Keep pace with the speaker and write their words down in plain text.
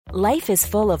Life is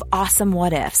full of awesome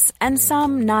what-ifs, and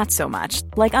some not so much,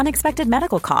 like unexpected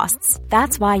medical costs.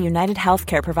 That's why United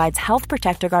Healthcare provides Health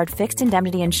Protector Guard fixed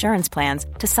indemnity insurance plans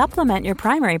to supplement your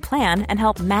primary plan and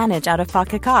help manage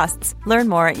out-of-pocket costs. Learn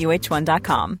more at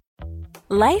uh1.com.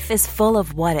 Life is full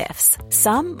of what-ifs,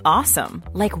 some awesome,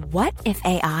 like what if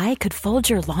AI could fold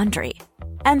your laundry?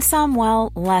 And some,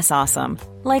 well, less awesome,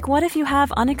 like what if you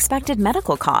have unexpected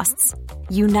medical costs?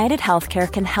 United Healthcare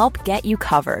can help get you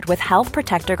covered with Health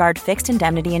Protector Guard fixed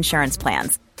indemnity insurance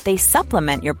plans. They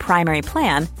supplement your primary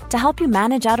plan to help you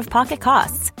manage out-of-pocket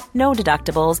costs. No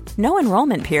deductibles, no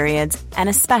enrollment periods, and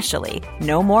especially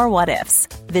no more what-ifs.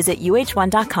 Visit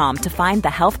uh1.com to find the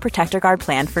Health Protector Guard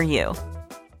plan for you.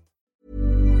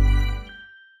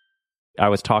 I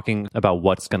was talking about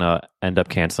what's going to end up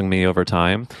canceling me over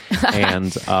time. And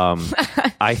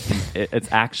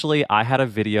it's actually, I had a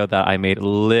video that I made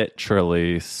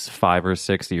literally 5 or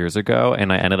 6 years ago,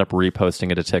 and I ended up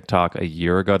reposting it to TikTok a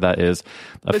year ago. That is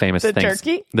a famous thing.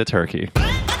 Turkey? The turkey.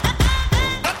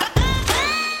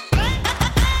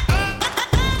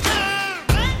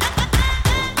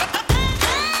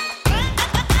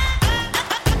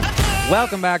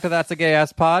 Welcome back to That's a Gay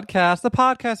Ass Podcast, the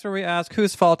podcast where we ask,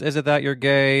 whose fault is it that you're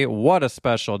gay? What a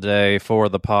special day for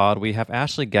the pod. We have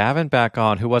Ashley Gavin back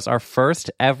on, who was our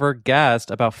first ever guest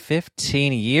about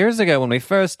 15 years ago when we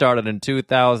first started in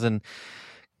 2000.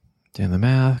 Do the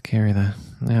math, carry the...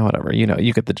 Yeah, whatever. You know,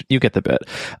 you get the bit.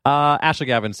 Ashley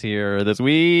Gavin's here this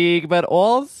week, but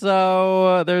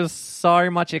also there's so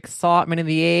much excitement in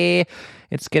the air.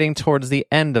 It's getting towards the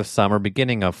end of summer,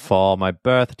 beginning of fall. My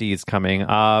birthday's coming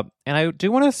up. And I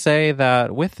do want to say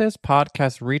that with this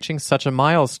podcast reaching such a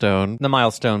milestone, the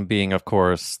milestone being, of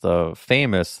course, the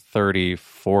famous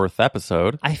 34th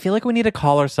episode, I feel like we need to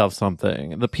call ourselves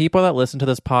something. The people that listen to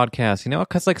this podcast, you know,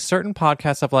 because like certain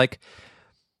podcasts have like,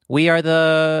 we are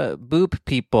the boop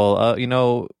people, you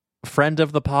know, friend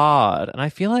of the pod. And I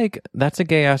feel like that's a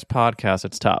gay ass podcast.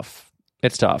 It's tough.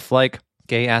 It's tough. Like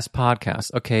gay ass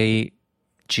podcast. Okay.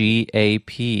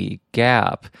 GAP,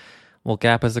 Gap. Well,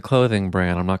 Gap is a clothing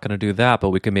brand. I'm not going to do that, but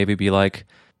we could maybe be like,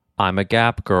 I'm a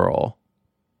Gap girl.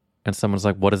 And someone's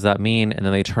like, what does that mean? And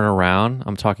then they turn around.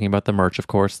 I'm talking about the merch, of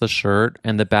course, the shirt.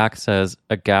 And the back says,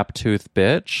 a Gap tooth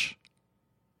bitch.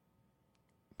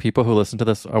 People who listen to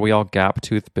this, are we all Gap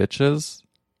tooth bitches?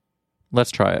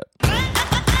 Let's try it.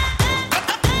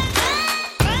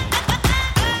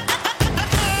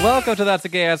 Welcome to That's a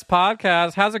Gay Ass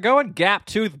Podcast. How's it going, Gap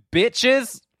tooth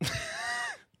bitches?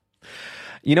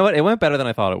 You know what? It went better than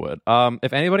I thought it would.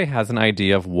 If anybody has an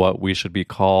idea of what we should be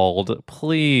called,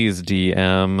 please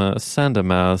DM, send a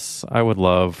mess. I would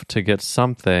love to get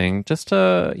something just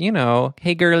to, you know,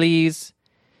 hey girlies,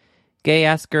 gay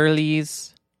ass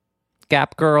girlies,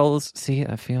 Gap girls. See,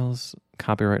 that feels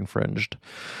copyright infringed.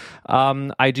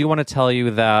 I do want to tell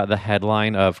you that the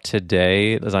headline of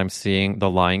today is I'm seeing The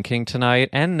Lion King tonight.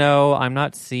 And no, I'm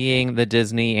not seeing the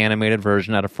Disney animated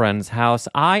version at a friend's house.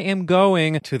 I am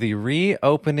going to the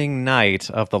reopening night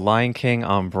of The Lion King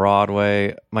on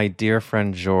Broadway. My dear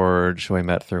friend George, who I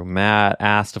met through Matt,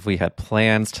 asked if we had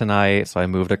plans tonight. So I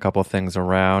moved a couple things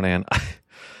around and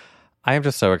I am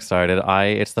just so excited.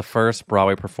 It's the first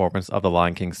Broadway performance of The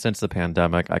Lion King since the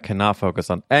pandemic. I cannot focus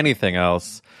on anything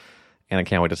else. And I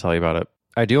can't wait to tell you about it.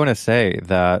 I do want to say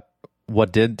that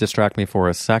what did distract me for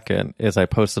a second is I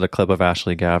posted a clip of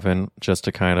Ashley Gavin just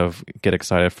to kind of get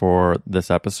excited for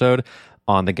this episode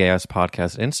on the Gay Ass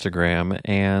Podcast Instagram.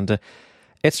 And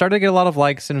it started to get a lot of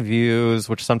likes and views,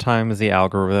 which sometimes the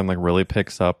algorithm like really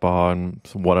picks up on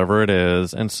whatever it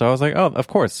is. And so I was like, oh, of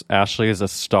course, Ashley is a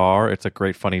star. It's a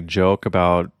great funny joke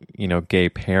about, you know, gay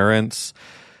parents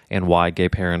and why gay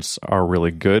parents are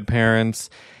really good parents.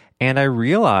 And I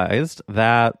realized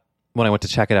that when I went to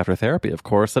check it after therapy, of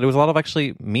course, that it was a lot of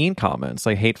actually mean comments,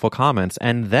 like hateful comments.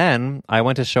 And then I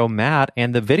went to show Matt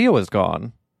and the video was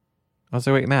gone. I was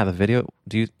like, wait, Matt, the video,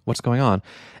 what's going on?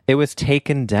 It was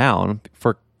taken down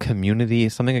for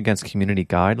something against community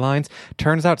guidelines.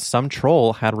 Turns out some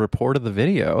troll had reported the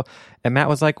video. And Matt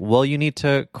was like, well, you need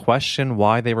to question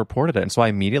why they reported it. And so I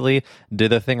immediately did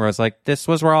the thing where I was like, this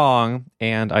was wrong.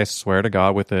 And I swear to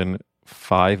God, within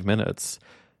 5 minutes,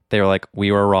 they were like,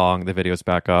 we were wrong. The video's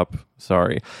back up.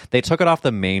 Sorry. They took it off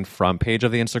the main front page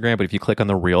of the Instagram, but if you click on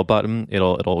the reel button,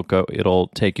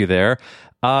 it'll take you there.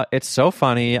 It's so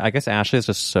funny. I guess Ashley is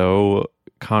just so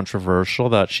controversial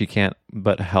that she can't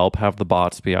but help have the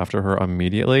bots be after her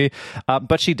immediately.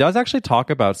 But she does actually talk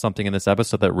about something in this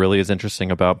episode that really is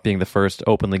interesting about being the first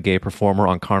openly gay performer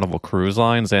on Carnival Cruise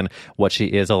Lines and what she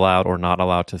is allowed or not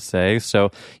allowed to say.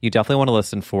 So you definitely want to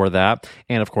listen for that.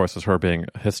 And of course, it's her being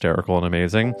hysterical and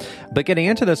amazing. But getting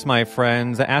into this, my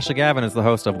friends, Ashley Gavin is the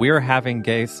host of We're Having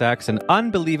Gay Sex, an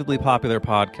unbelievably popular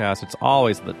podcast. It's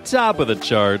always at the top of the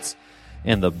charts.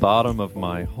 In the bottom of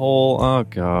my hole. Oh,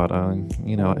 God. I'm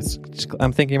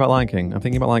thinking about Lion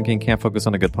King. Can't focus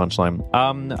on a good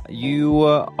punchline. You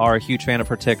are a huge fan of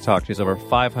her TikTok. She's over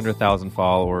 500,000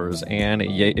 followers. And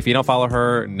if you don't follow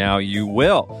her, now you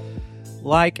will.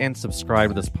 Like and subscribe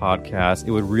to this podcast.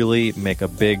 It would really make a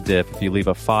big dip if you leave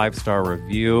a 5-star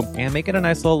review and make it a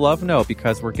nice little love note,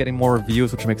 because we're getting more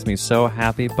reviews, which makes me so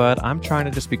happy. But I'm trying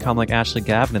to just become like Ashley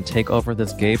Gavin and take over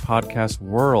this gay podcast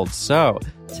world. So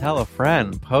tell a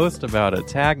friend, post about it,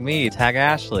 tag me, tag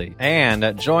Ashley,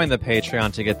 and join the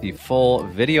Patreon to get the full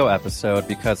video episode,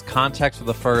 because context for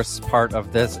the first part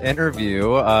of this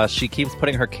interview, she keeps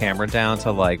putting her camera down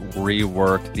to like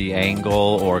rework the angle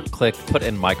or put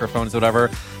in microphones or whatever,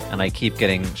 and I keep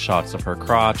getting shots of her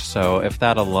crotch. So if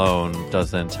that alone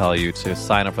doesn't tell you to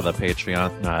sign up for the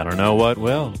Patreon, I don't know what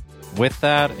will. With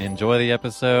that, enjoy the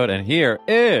episode, and here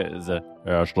is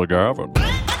Ashley Gavin.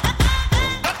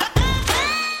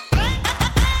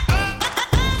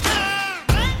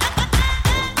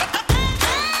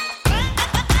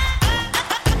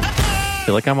 I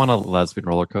feel like I'm on a lesbian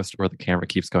roller coaster where the camera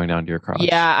keeps going down to your crotch.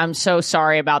 Yeah, I'm so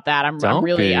sorry about that. I'm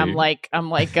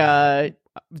like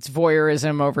it's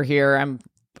voyeurism over here.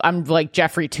 I'm like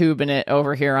Jeffrey Tubin it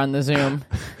over here on the Zoom.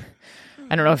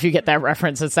 I don't know if you get that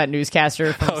reference. It's that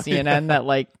newscaster from CNN that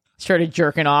like started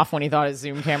jerking off when he thought his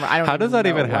Zoom camera. I don't. How does that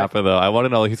even happen though? I want to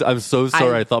know. I'm so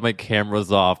sorry. I thought my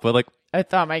camera's off, but like. I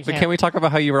thought my camera. Can we talk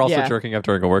about how you were also jerking off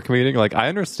during a work meeting? Like, I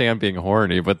understand being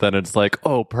horny, but then it's like,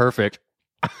 oh, perfect.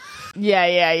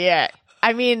 Yeah.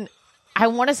 I mean, I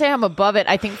want to say I'm above it.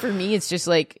 I think for me, it's just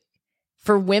like,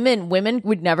 for women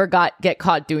would never get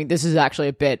caught doing, this is actually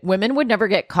a bit, women would never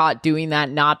get caught doing that,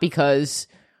 not because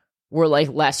we're like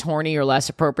less horny or less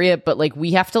appropriate, but like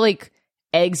we have to like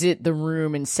exit the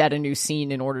room and set a new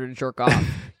scene in order to jerk off.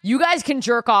 You guys can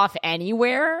jerk off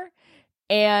anywhere.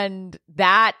 And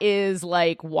that is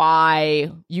like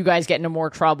why you guys get into more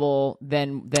trouble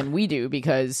than we do,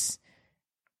 because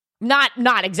not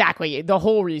exactly the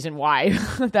whole reason why.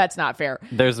 That's not fair.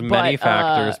 There's many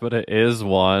factors, but it is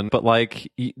one. But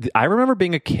like, I remember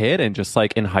being a kid and just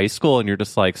like in high school, and you're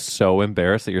just like so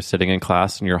embarrassed that you're sitting in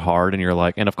class and you're hard and you're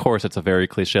like, and of course it's a very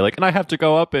cliche, like, and I have to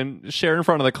go up and share in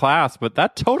front of the class. But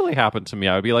that totally happened to me.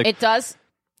 I would be like, it does.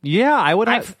 Yeah, I would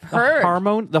have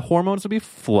heard the hormones would be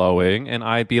flowing, and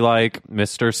I'd be like,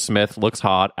 Mr. Smith looks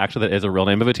hot. Actually, that is a real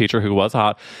name of a teacher who was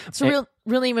hot. It's a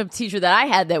real name of a teacher that I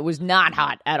had that was not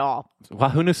hot at all. Well,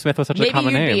 who knew Smith was such a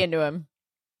common name? Maybe you'd be into him.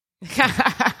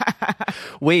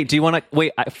 Wait, do you want to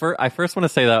wait? I first want to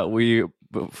say that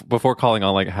before calling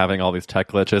on like having all these tech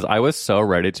glitches, I was so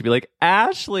ready to be like,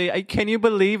 Ashley, can you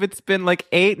believe it's been like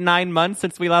 8-9 months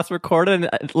since we last recorded,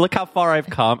 and look how far I've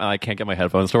come, and I can't get my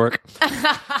headphones to work.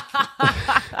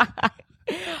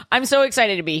 I'm so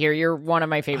excited to be here. You're one of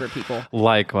my favorite people.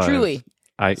 Likewise. Truly.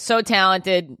 So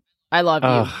talented. I love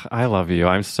you. I love you.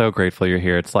 I'm so grateful you're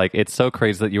here. It's like, it's so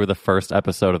crazy that you were the first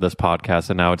episode of this podcast,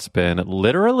 and now it's been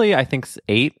literally, I think,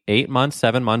 7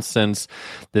 months since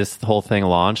this whole thing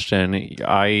launched. And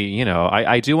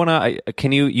I do want to,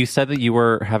 you said that you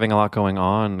were having a lot going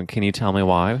on. Can you tell me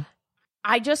why?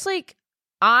 I just like,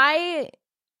 I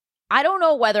don't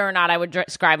know whether or not I would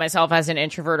describe myself as an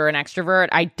introvert or an extrovert.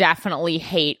 I definitely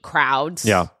hate crowds.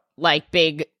 Yeah. Like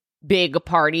big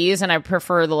parties. And I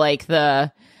prefer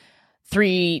the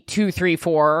 3, 2, 3,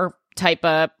 4 type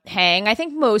of hang. I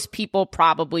think most people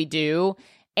probably do.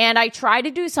 And I try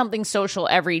to do something social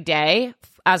every day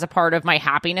as a part of my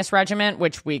happiness regimen,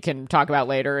 which we can talk about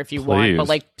later if you want. But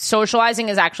like, socializing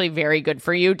is actually very good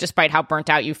for you, despite how burnt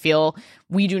out you feel.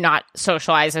 We do not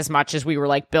socialize as much as we were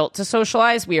like built to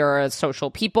socialize. We are a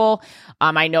social people.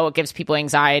 I know it gives people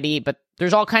anxiety, but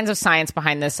there's all kinds of science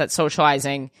behind this, that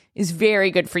socializing is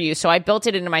very good for you. So I built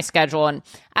it into my schedule. And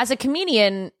as a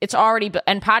comedian,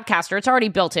 and podcaster, it's already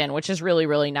built in, which is really,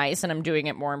 really nice. And I'm doing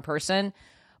it more in person.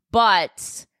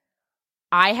 But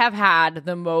I have had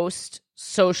the most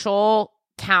social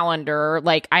calendar.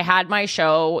 Like, I had my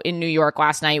show in New York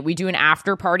last night. We do an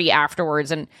after party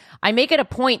afterwards. And I make it a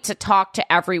point to talk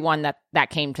to everyone that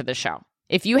came to the show.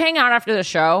 If you hang out after the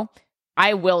show,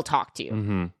 I will talk to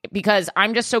you because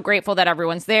I'm just so grateful that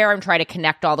everyone's there. I'm trying to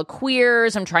connect all the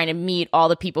queers. I'm trying to meet all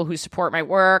the people who support my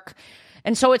work.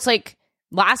 And so it's like,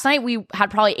 last night we had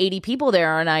probably 80 people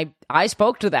there, and I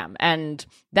spoke to them. And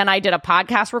then I did a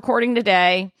podcast recording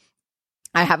today.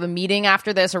 I have a meeting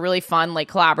after this, a really fun, like,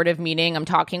 collaborative meeting. I'm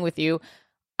talking with you.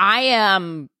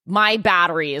 My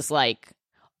battery is like,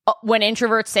 when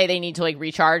introverts say they need to, like,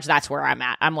 recharge, that's where I'm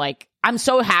at. I'm like, I'm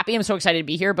so happy. I'm so excited to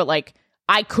be here. But, like,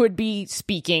 I could be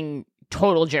speaking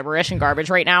total gibberish and garbage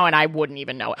right now, and I wouldn't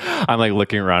even know it. I'm like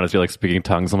looking around as you're like speaking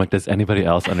tongues. I'm like, does anybody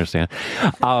else understand?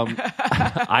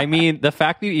 I mean, the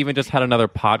fact that you even just had another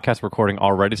podcast recording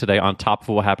already today on top of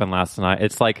what happened last night,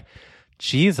 it's like,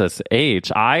 Jesus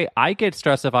H. I get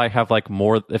stressed if I have like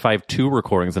if I have 2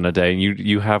 recordings in a day and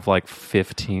you have like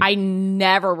 15. I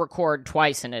never record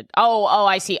twice in it. Oh,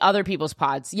 I see other people's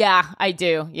pods. Yeah, I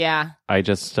do. Yeah. I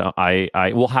just,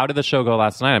 well, how did the show go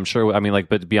last night? I'm sure, I mean, like,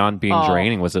 but beyond being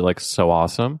draining, was it like so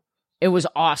awesome? It was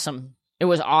awesome. It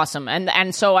was awesome.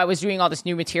 And so I was doing all this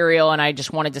new material and I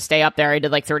just wanted to stay up there. I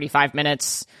did like 35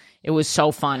 minutes. It was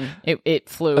so fun. It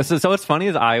flew. So what's funny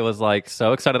is I was like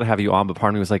so excited to have you on, but part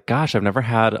of me was like, gosh, I've never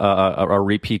had a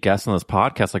repeat guest on this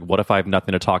podcast. Like, what if I have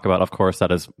nothing to talk about? Of course,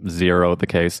 that is zero the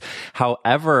case.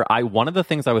 However, one of the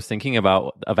things I was thinking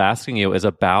about of asking you is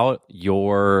about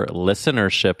your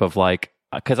listenership of like,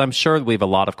 because I'm sure we have a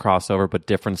lot of crossover, but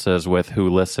differences with who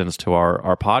listens to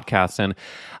our podcast. And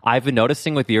I've been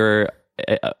noticing with your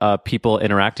people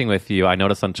interacting with you, I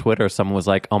noticed on Twitter, someone was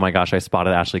like, oh my gosh, I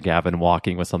spotted Ashley Gavin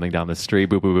walking with something down the street,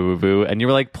 boo, boo, boo, boo, boo. And you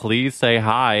were like, please say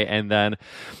hi. And then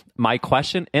my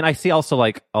question, and I see also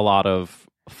like a lot of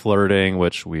flirting,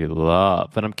 which we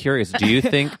love. And I'm curious, do you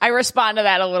think... I respond to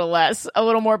that a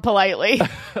little more politely.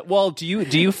 Well, do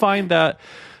you find that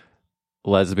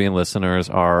lesbian listeners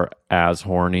are as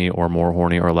horny or more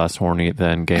horny or less horny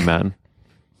than gay men?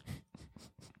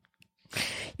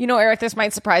 You know, Eric, this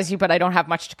might surprise you, but I don't have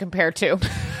much to compare to.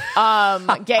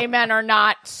 Gay men are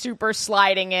not super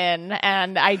sliding in,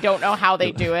 and I don't know how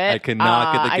they do it. I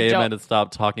cannot get the gay men to stop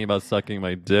talking about sucking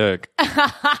my dick.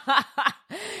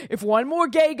 If one more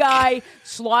gay guy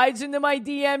slides into my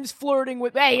DMs flirting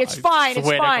with, hey, it's fine.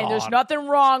 There's nothing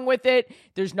wrong with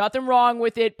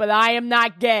it. But I am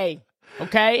not gay.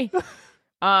 Okay?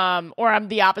 Or I'm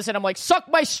the opposite. I'm like, suck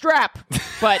my strap.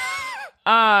 But,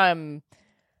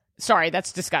 sorry,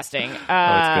 that's disgusting.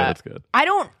 That's good.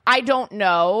 I don't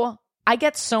know. I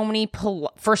get so many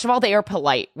first of all, they are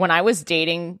polite. When I was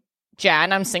dating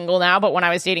Jen, I'm single now, but when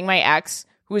I was dating my ex,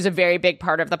 who was a very big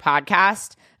part of the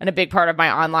podcast and a big part of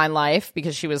my online life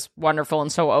because she was wonderful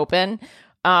and so open,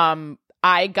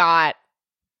 I got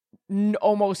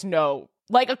almost no,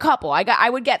 like a couple. I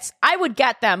would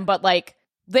get them, but like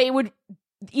they would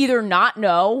either not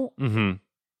know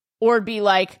or be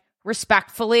like,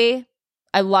 respectfully,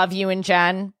 I love you and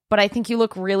Jen, but I think you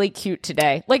look really cute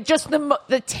today. Like, just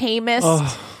the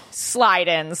tamest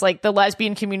slide-ins. Like, the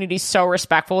lesbian community is so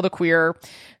respectful. The queer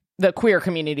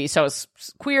community so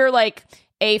queer, like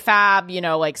AFAB, you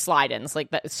know, like slide-ins,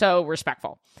 like that, so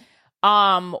respectful.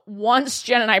 Once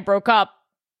Jen and I broke up,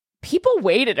 people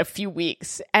waited a few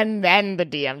weeks, and then the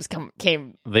DMs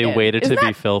came. They waited to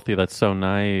be filthy. That's so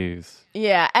nice.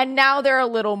 Yeah, and now they're a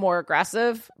little more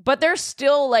aggressive, but they're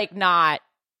still like not.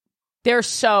 They're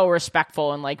so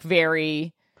respectful and like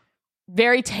very,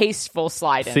 very tasteful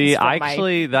slide-ins. See,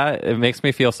 that it makes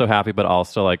me feel so happy, but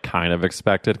also like kind of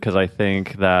expected, because I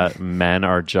think that men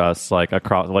are just like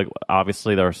across. Like,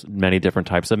 obviously, there's many different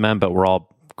types of men, but we're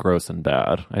all gross and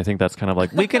bad. I think that's kind of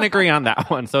like, we can agree on that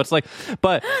one. So it's like,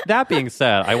 but that being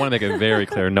said, I want to make it very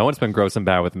clear, no one's been gross and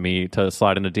bad with me to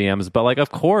slide into DMs, but like, of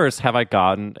course, have I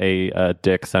gotten a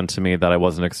dick sent to me that I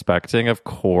wasn't expecting? Of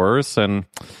course. And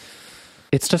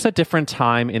it's just a different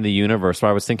time in the universe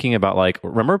where I was thinking about, like,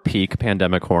 remember peak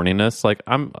pandemic horniness? Like,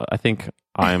 I think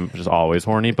I'm just always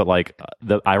horny, but like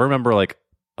I remember like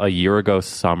a year ago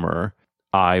summer,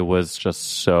 I was just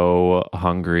so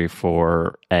hungry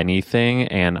for anything,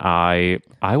 and I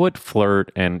would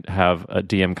flirt and have a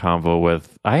DM convo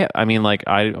with. I mean, like,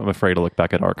 I'm afraid to look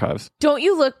back at archives. Don't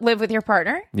you live with your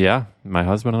partner? Yeah, my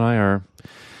husband and I are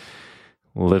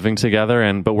living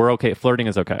together, but we're okay. Flirting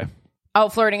is okay. Oh,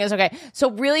 flirting is okay.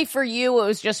 So really for you, it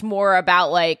was just more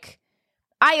about like,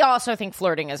 I also think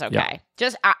flirting is okay. Yeah.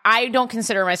 Just, I don't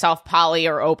consider myself poly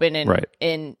or open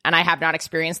and I have not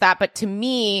experienced that. But to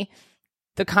me,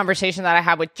 the conversation that I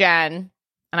have with Jen,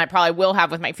 and I probably will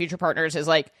have with my future partners, is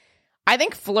like, I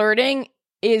think flirting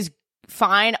is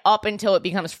fine up until it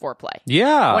becomes foreplay.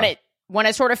 Yeah. When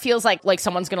it sort of feels like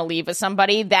someone's going to leave with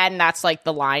somebody, then that's like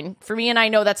the line for me. And I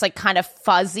know that's like kind of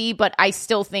fuzzy, but I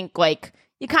still think like,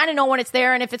 you kind of know when it's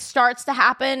there, and if it starts to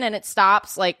happen and it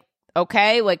stops, like,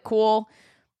 okay, like, cool.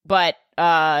 But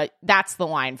that's the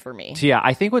line for me. So, yeah,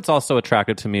 I think what's also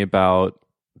attractive to me about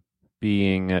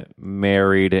being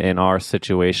married in our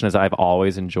situation is I've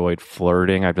always enjoyed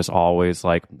flirting. I've just always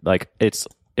like it's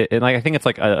and like I think it's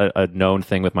like a known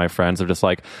thing with my friends of just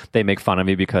like they make fun of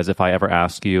me because if I ever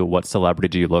ask you what celebrity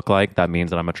do you look like, that means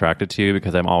that I'm attracted to you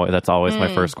because that's always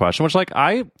my first question, which like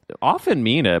I often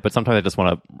mean it, but sometimes I just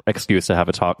want an excuse to have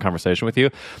a conversation with you.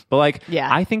 But like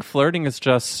I think flirting is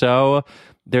just so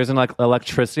there's an like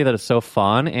electricity that is so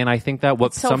fun, and I think that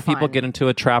what some people get into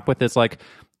a trap with is like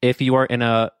if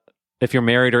you're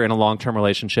married or in a long-term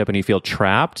relationship and you feel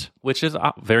trapped, which is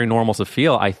very normal to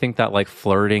feel, I think that like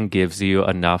flirting gives you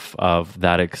enough of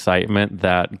that excitement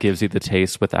that gives you the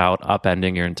taste without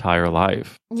upending your entire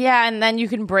life. Yeah, and then you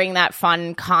can bring that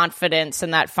fun confidence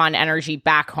and that fun energy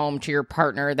back home to your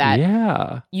partner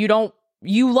that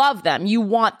you love them, you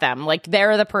want them, like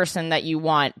they're the person that you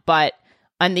want,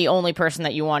 and the only person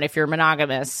that you want if you're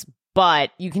monogamous, but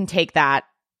you can take that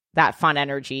fun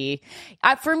energy.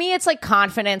 For me, it's like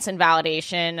confidence and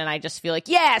validation, and I just feel like,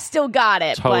 yeah, still got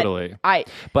it. Totally.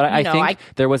 But I think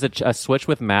there was a switch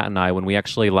with Matt and I when we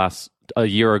actually a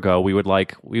year ago, we would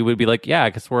be like, yeah,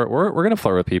 because we're gonna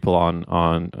flirt with people on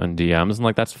DMs, and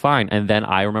like that's fine. And then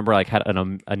I remember like had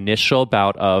an initial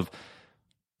bout of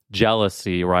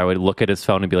jealousy where I would look at his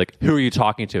phone and be like, who are you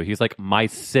talking to? He's like, my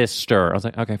sister. I was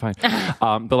like, okay, fine.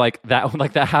 But like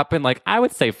that happened like I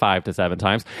would say 5 to 7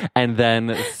 times. And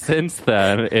then since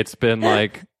then it's been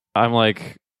like I'm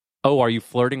like, oh, are you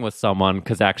flirting with someone?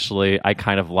 Because actually I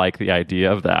kind of like the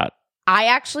idea of that. I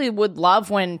actually would love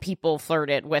when people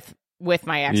flirted with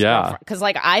my ex-girlfriend because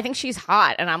like I think she's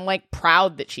hot and I'm like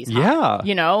proud that she's hot.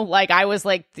 You know, like I was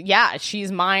like, yeah,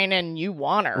 she's mine and you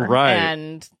want her, right?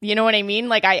 And you know what I mean?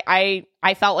 Like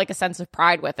I felt like a sense of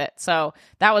pride with it, so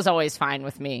that was always fine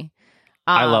with me.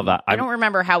 I love that. I don't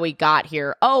remember how we got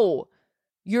here. Oh,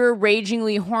 you're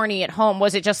ragingly horny at home.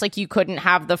 Was it just like you couldn't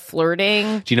have the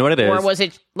flirting? Do you know what it is? Or was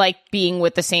it like being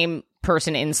with the same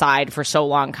person inside for so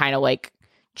long kind of like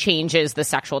changes the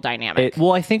sexual dynamic?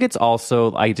 Well, I think it's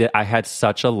also I had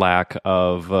such a lack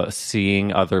of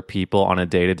seeing other people on a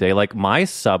day-to-day. Like my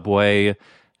subway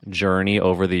journey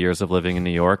over the years of living in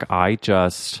New York, I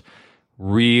just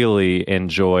really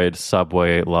enjoyed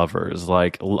subway lovers.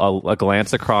 Like a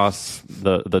glance across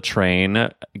the train,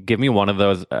 give me one of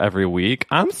those every week.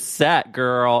 I'm set,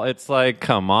 girl. It's like,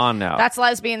 come on now. That's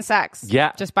lesbian sex.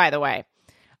 Yeah. Just by the way,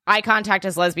 eye contact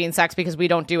is lesbian sex because we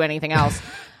don't do anything else.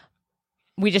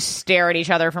 We just stare at each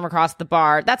other from across the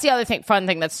bar. That's the other fun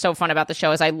thing that's so fun about the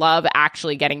show is I love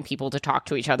actually getting people to talk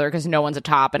to each other because no one's a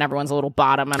top and everyone's a little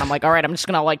bottom. And I'm like, all right, I'm just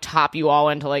gonna like top you all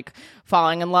into like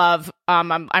falling in love.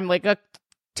 I'm like a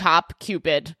top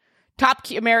Cupid,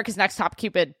 America's Next Top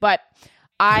Cupid. But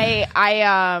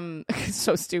I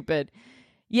so stupid.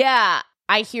 Yeah,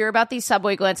 I hear about these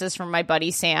subway glances from my buddy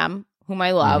Sam, whom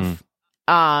I love.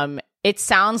 It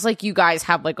sounds like you guys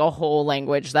have like a whole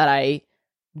language that I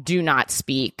do not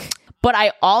speak. But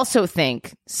I also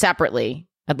think separately,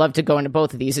 I'd love to go into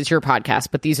both of these. It's your podcast,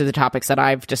 but these are the topics that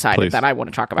I've decided that I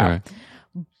want to talk about.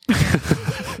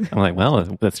 Right. I'm like, well,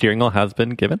 the steering wheel has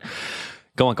been given.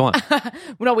 Go on.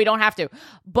 No, we don't have to.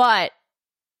 But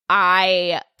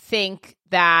I think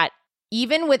that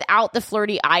even without the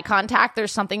flirty eye contact,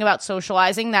 there's something about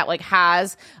socializing that like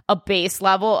has a base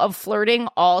level of flirting,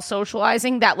 all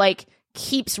socializing that like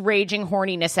keeps raging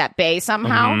horniness at bay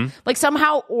somehow. Like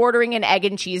somehow ordering an egg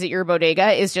and cheese at your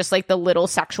bodega is just like the little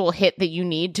sexual hit that you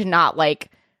need to not like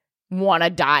want to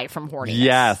die from horniness.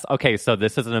 Yes. Okay, so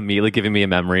this is immediately giving me a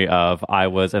memory of I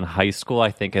was in high school,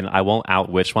 I think, and I won't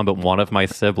out which one, but one of my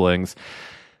siblings,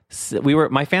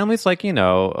 my family's like, you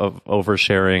know, of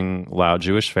oversharing loud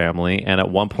Jewish family. And at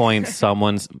one point,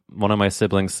 one of my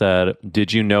siblings said,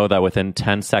 did you know that within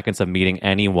 10 seconds of meeting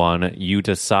anyone, you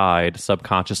decide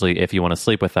subconsciously if you want to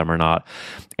sleep with them or not?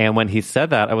 And when he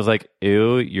said that, I was like,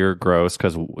 ew, you're gross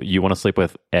because you want to sleep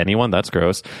with anyone? That's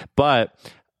gross. But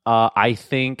I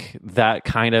think that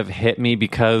kind of hit me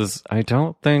because I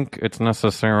don't think it's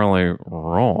necessarily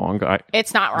wrong.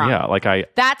 It's not wrong. Yeah,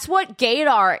 that's what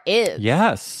gaydar is.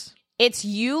 Yes. It's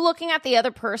you looking at the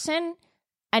other person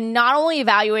and not only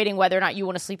evaluating whether or not you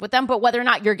want to sleep with them, but whether or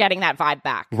not you're getting that vibe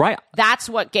back. Right. That's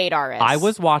what gaydar is. I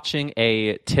was watching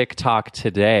a TikTok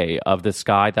today of this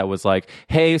guy that was like,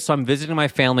 hey, so I'm visiting my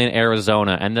family in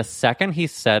Arizona. And the second he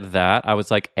said that, I was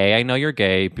like, A, I know you're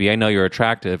gay. B, I know you're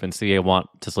attractive. And C, I want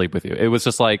to sleep with you. It was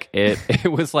just like,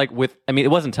 it was like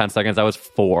it wasn't 10 seconds. I was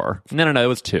 4. No, it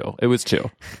was 2. It was 2.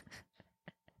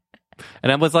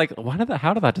 And I was like,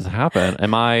 how did that just happen?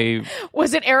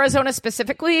 Was it Arizona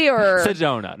specifically or?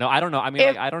 Sedona. No, I don't know. I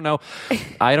mean, I don't know.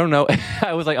 I don't know.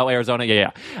 I was like, oh, Arizona. Yeah.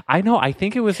 I know. I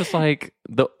think it was just like,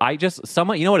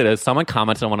 someone, you know what it is? Someone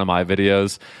commented on one of my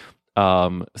videos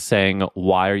saying,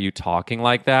 why are you talking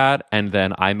like that? And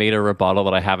then I made a rebuttal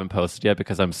that I haven't posted yet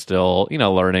because I'm still,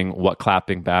 learning what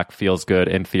clapping back feels good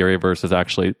in theory versus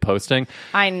actually posting.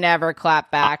 I never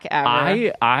clap back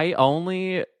ever. I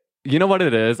only... You know what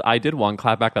it is? I did one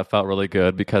clapback that felt really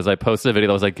good because I posted a video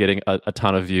that was like getting a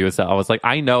ton of views. That I was like,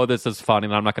 I know this is funny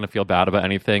and I'm not going to feel bad about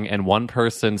anything. And one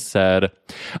person said,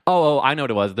 oh, I know what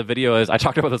it was. The video is, I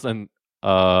talked about this in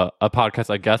a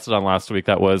podcast I guested on last week.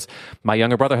 That was, my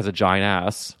younger brother has a giant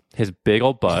ass, his big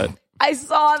old butt. I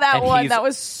saw that one. That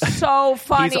was so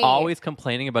funny. He's always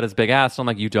complaining about his big ass. So I'm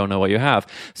like, you don't know what you have.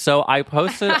 So I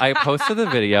posted the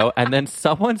video, and then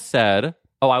someone said,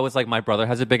 oh, I was like, my brother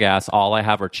has a big ass. All I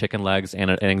have are chicken legs and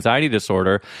an anxiety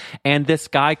disorder. And this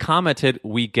guy commented,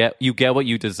 you get what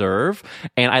you deserve.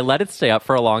 And I let it stay up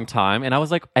for a long time. And I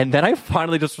was like, and then I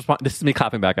finally just responded. This is me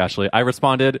clapping back, Ashley. I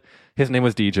responded, his name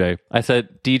was DJ. I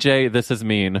said, DJ, this is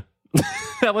mean.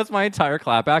 That was my entire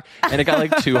clapback. And it got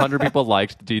like 200 people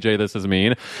liked DJ, this is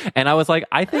mean. And I was like,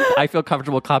 I think I feel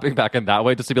comfortable clapping back in that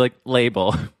way, just to be like,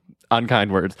 label,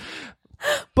 unkind words.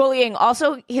 Bullying.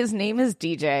 Also, his name is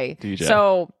DJ. DJ.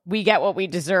 So we get what we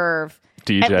deserve.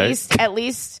 DJ.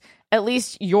 At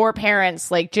least your parents,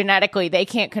 like genetically, they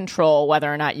can't control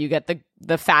whether or not you get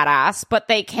the fat ass, but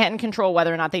they can control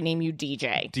whether or not they name you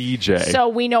DJ. DJ. So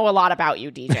we know a lot about you,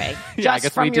 DJ. Yeah, I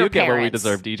guess we do get what we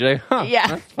deserve, DJ. Huh, yeah.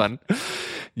 That's fun.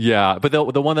 Yeah, but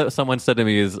the one that someone said to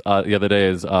me is the other day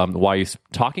is why are you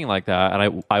talking like that?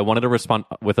 And I wanted to respond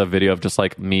with a video of just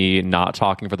like me not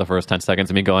talking for the first 10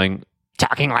 seconds and me going,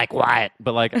 talking like what?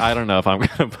 But like, I don't know if I'm going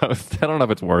to post. I don't know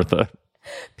if it's worth it.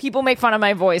 People make fun of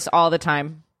my voice all the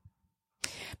time.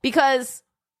 Because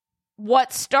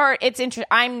it's interesting.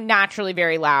 I'm naturally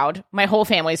very loud. My whole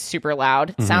family's super loud.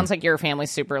 Mm-hmm. Sounds like your family's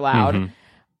super loud. Mm-hmm.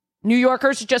 New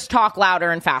Yorkers just talk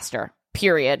louder and faster.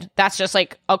 Period. That's just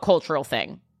like a cultural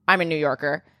thing. I'm a New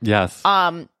Yorker. Yes.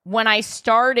 When I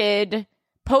started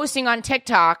posting on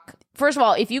TikTok, first of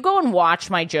all, if you go and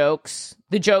watch my jokes,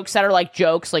 the jokes that are like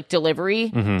jokes, like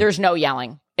delivery, there's no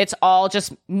yelling. It's all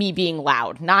just me being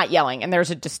loud, not yelling. And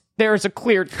there's a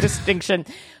clear distinction.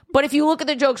 But if you look at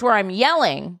the jokes where I'm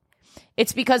yelling,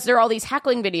 it's because there are all these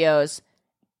heckling videos.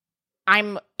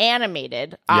 I'm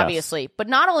animated, obviously. Yes. But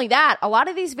not only that, a lot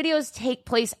of these videos take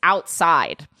place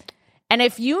outside. And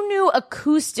if you knew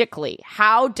acoustically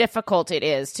how difficult it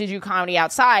is to do comedy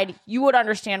outside, you would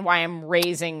understand why I'm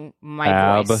raising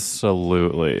my voice.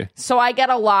 Absolutely. So I get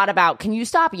a lot about, can you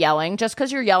stop yelling? Just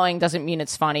because you're yelling doesn't mean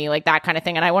it's funny, like that kind of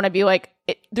thing. And I want to be like,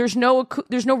 there's no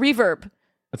reverb.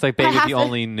 It's like, baby, if you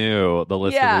only knew the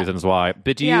list of reasons why.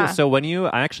 But so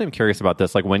I actually am curious about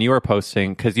this, like when you are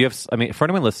posting, because for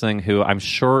anyone listening who I'm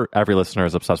sure every listener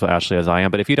is obsessed with Ashley as I am,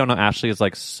 but if you don't know, Ashley is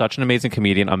like such an amazing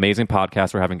comedian, amazing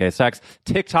podcast, We're Having Gay Sex,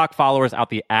 TikTok followers out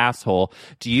the asshole.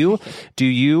 Do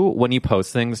you, when you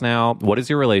post things now, what is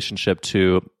your relationship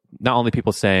to not only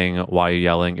people saying why you're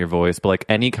yelling your voice, but like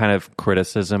any kind of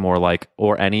criticism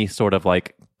or any sort of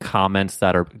like comments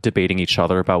that are debating each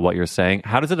other about what you're saying?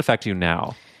 How does it affect you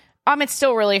now? It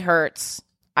still really hurts.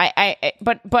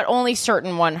 But only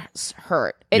certain ones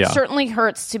hurt. It certainly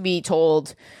hurts to be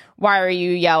told, why are you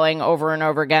yelling over and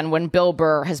over again, when Bill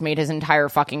Burr has made his entire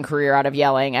fucking career out of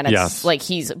yelling. And it's like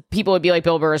people would be like,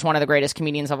 Bill Burr is one of the greatest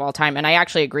comedians of all time. And I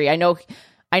actually agree. I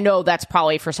know that's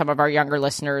probably for some of our younger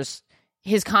listeners,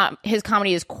 his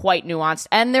comedy is quite nuanced.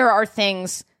 And there are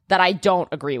things that I don't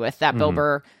agree with that Bill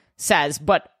Burr says,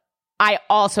 but I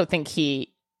also think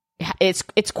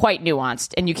it's quite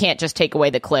nuanced, and you can't just take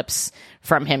away the clips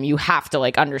from him. You have to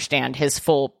like understand his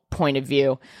full point of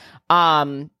view.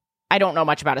 I don't know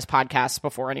much about his podcast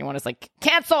before anyone is like,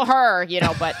 cancel her,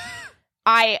 but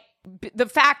the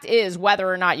fact is, whether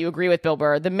or not you agree with Bill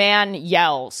Burr, the man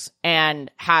yells and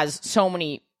has so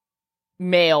many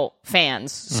male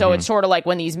fans. So it's sort of like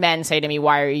when these men say to me,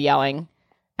 why are you yelling?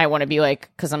 I want to be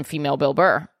like, because I'm female Bill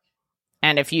Burr.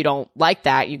 And if you don't like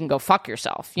that, you can go fuck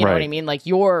yourself. You know what I mean? Like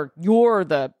you're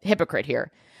the hypocrite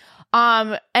here.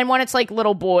 And when it's like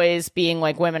little boys being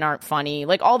like, women aren't funny,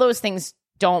 like all those things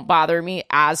don't bother me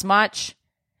as much.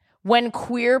 When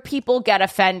queer people get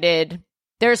offended,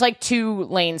 there's like two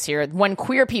lanes here. When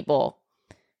queer people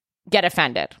get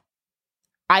offended,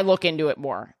 I look into it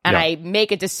more and I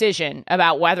make a decision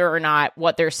about whether or not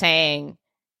what they're saying,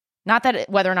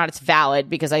 whether or not it's valid,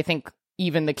 because I think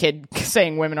even the kid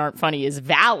saying women aren't funny is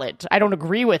valid. I don't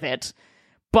agree with it,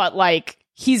 but like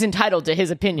he's entitled to his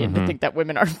opinion to think that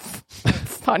women are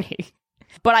funny.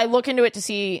 But I look into it to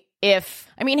see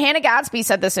Hannah Gadsby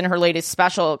said this in her latest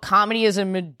special, comedy is a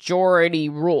majority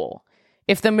rule.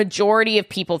 If the majority of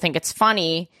people think it's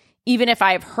funny, even if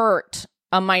I've hurt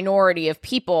a minority of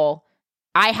people,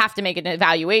 I have to make an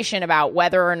evaluation about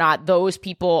whether or not those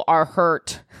people are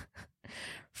hurt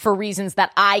for reasons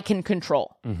that I can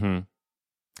control. Mm-hmm.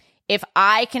 If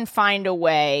I can find a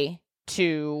way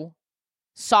to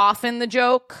soften the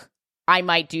joke, I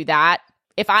might do that.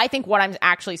 If I think what I'm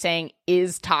actually saying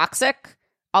is toxic,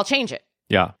 I'll change it.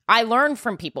 Yeah. I learn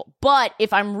from people. But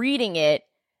if I'm reading it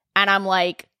and I'm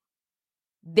like,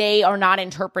 they are not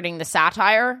interpreting the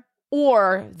satire,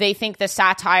 or they think the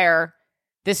satire,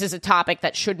 this is a topic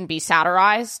that shouldn't be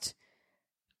satirized,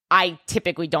 I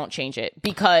typically don't change it,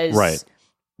 because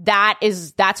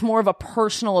that's more of a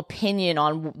personal opinion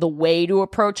on the way to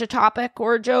approach a topic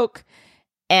or a joke.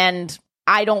 And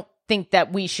I don't think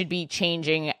that we should be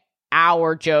changing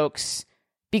our jokes,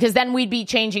 because then we'd be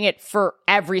changing it for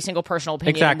every single personal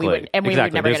opinion. Exactly. And we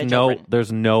would never get a joke written.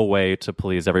 There's no way to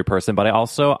please every person. But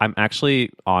I'm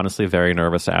actually honestly very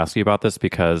nervous to ask you about this,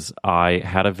 because I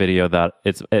had a video that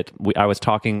I was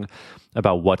talking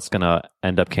about what's going to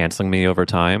end up canceling me over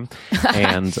time.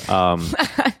 And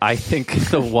I think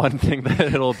the one thing that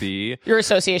it'll be... Your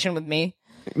association with me.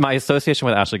 My association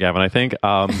with Ashley Gavin, I think.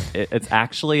 It's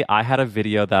actually, I had a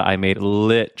video that I made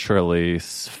literally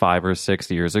 5 or 6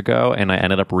 years ago, and I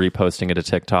ended up reposting it to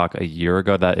TikTok a year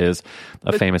ago. That is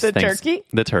a famous thing. Turkey?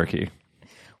 The turkey.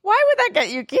 Why would that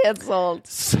get you canceled?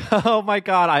 Oh my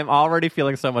God, I'm already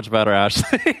feeling so much better,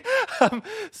 Ashley.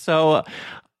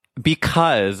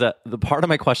 Because the part of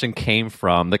my question came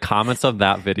from the comments of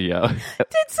that video. Did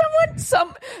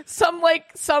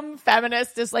some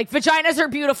feminist is like, vaginas are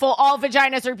beautiful, all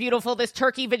vaginas are beautiful, this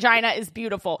turkey vagina is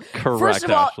beautiful. Correct, First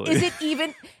of all, Ashley.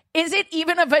 is it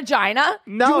even a vagina?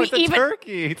 No, it's a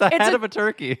turkey. It's the head of a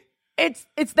turkey. It's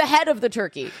the head of the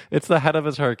turkey. It's the head of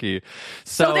a turkey.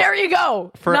 So there you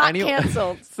go.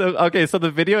 Canceled. So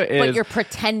the video is... But you're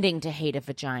pretending to hate a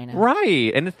vagina.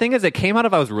 Right. And the thing is, it came out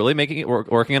of I was really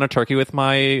working on a turkey with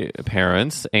my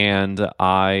parents, and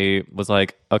I was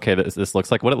like, okay, this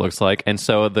looks like what it looks like. And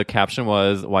so the caption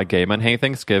was, why gay men hate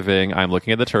Thanksgiving. I'm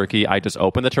looking at the turkey. I just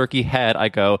open the turkey head. I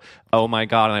go, oh my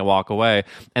God, and I walk away.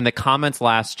 And the comments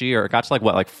last year, it got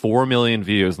to 4 million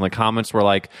views. And the comments were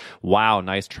like, wow,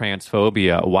 nice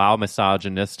transphobia. Wow,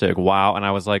 misogynistic. Wow. And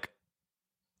I was like,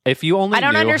 if you only I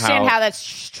don't knew understand how that's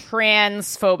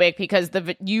transphobic, because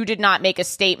you did not make a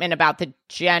statement about the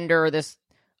gender or the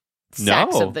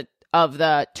sex of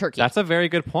the turkey. That's a very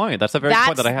good point. That's a very good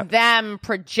point that I have. Them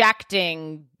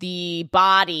projecting the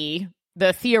body,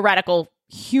 the theoretical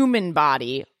human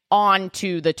body,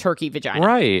 onto the turkey vagina.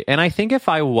 Right. And I think if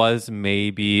I was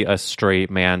maybe a straight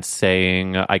man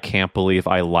saying, I can't believe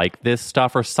I like this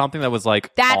stuff, or something that was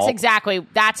like... That's exactly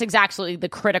the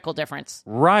critical difference.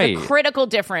 Right. The critical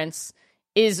difference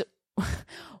is...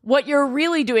 What you're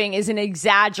really doing is an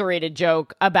exaggerated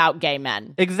joke about gay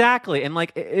men. Exactly. And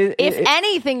if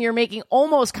anything, you're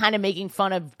almost kind of making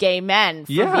fun of gay men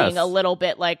for being a little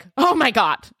bit like, oh my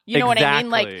God. You know what I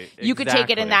mean? You could take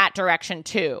it in that direction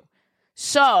too.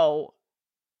 So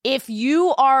if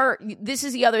you are, this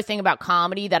is the other thing about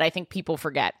comedy that I think people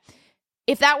forget.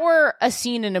 If that were a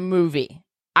scene in a movie,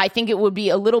 I think it would be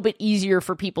a little bit easier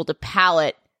for people to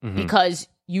palate, because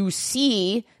you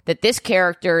see that this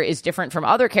character is different from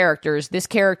other characters. This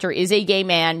character is a gay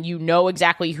man. You know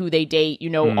exactly who they date. You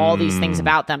know all these things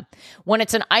about them. When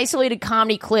it's an isolated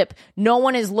comedy clip, no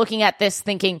one is looking at this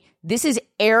thinking, this is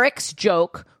Eric's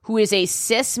joke, who is a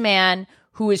cis man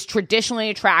who is traditionally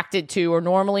attracted to or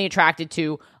normally attracted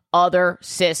to other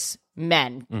cis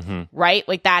men, right?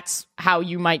 That's how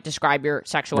you might describe your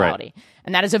sexuality. Right.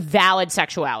 And that is a valid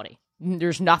sexuality.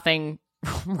 There's nothing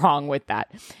wrong with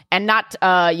that. And not,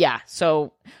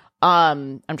 so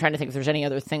I'm trying to think if there's any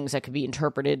other things that could be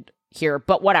interpreted here,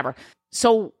 but whatever.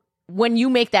 So when you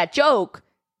make that joke,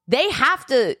 they have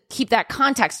to keep that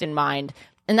context in mind.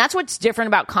 And that's what's different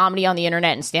about comedy on the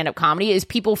internet and stand-up comedy, is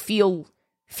people feel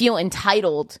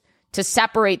entitled to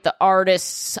separate the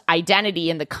artist's identity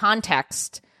and the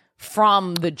context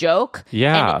from the joke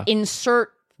and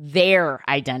insert their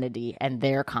identity and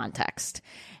their context.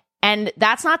 And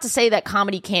that's not to say that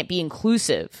comedy can't be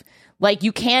inclusive.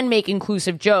 You can make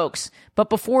inclusive jokes, but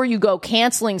before you go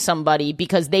canceling somebody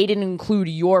because they didn't include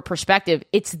your perspective,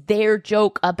 it's their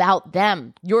joke about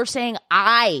them. You're saying,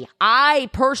 I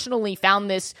personally found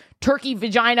this turkey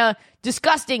vagina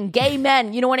disgusting, gay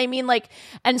men, you know what I mean?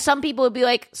 And some people would be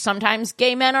like, sometimes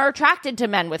gay men are attracted to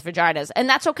men with vaginas, and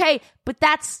that's okay, but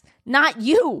that's not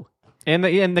you. In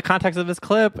the context of this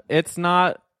clip, it's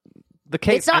not the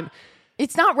case.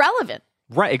 It's not relevant.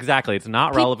 Right, exactly. It's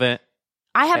not relevant.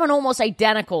 I have an almost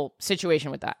identical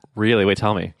situation with that. Really? Wait,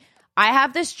 tell me. I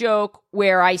have this joke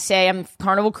where I say I'm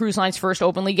Carnival Cruise Line's first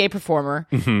openly gay performer,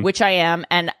 which I am,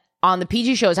 and on the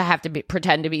PG shows, I have to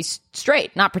pretend to be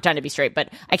straight. Not pretend to be straight, but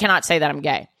I cannot say that I'm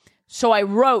gay. So I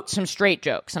wrote some straight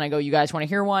jokes, and I go, you guys want to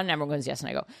hear one? Everyone goes, yes. And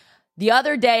I go, the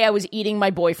other day I was eating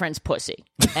my boyfriend's pussy,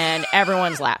 and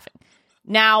everyone's laughing.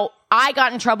 Now, I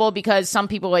got in trouble because some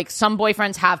people, like, some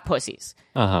boyfriends have pussies.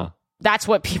 Uh-huh. That's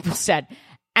what people said.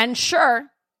 And sure,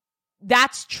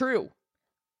 that's true.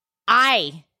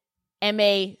 I am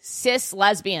a cis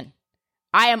lesbian.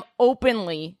 I am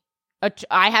openly,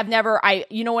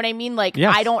 you know what I mean? Like,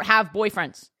 yes. I don't have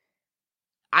boyfriends.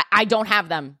 I don't have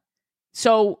them.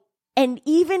 So, and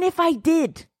even if I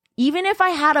did, even if I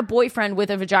had a boyfriend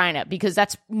with a vagina, because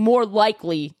that's more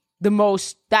likely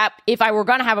that if I were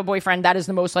going to have a boyfriend, that is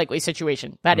the most likely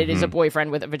situation, that it is a boyfriend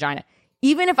with a vagina.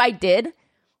 Even if I did,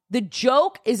 the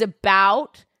joke is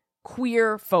about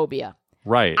queer phobia.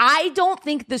 Right. I don't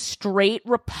think the straight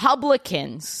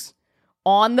Republicans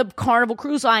on the Carnival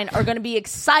Cruise Line are going to be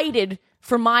excited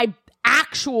for my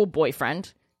actual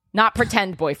boyfriend, not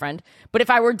pretend boyfriend. But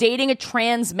if I were dating a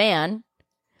trans man,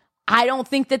 I don't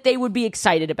think that they would be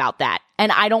excited about that.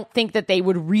 And I don't think that they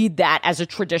would read that as a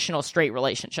traditional straight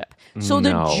relationship. So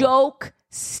the joke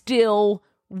still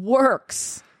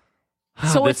works.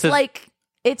 So it's like,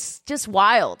 it's just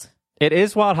wild. It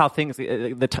is wild how things,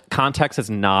 context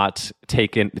is not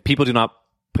taken, people do not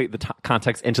put the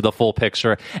context into the full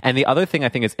picture. And the other thing I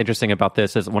think is interesting about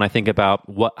this is when I think about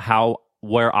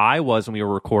where I was when we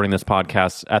were recording this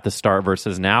podcast at the start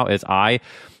versus now, is I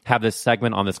have this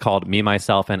segment on this called Me,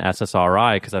 Myself, and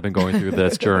SSRI, because I've been going through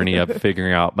this journey of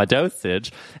figuring out my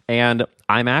dosage. And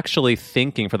I'm actually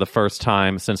thinking for the first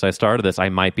time since I started this, I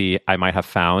might have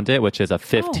found it, which is a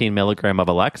 15 milligram of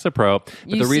Alexapro.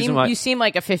 But you seem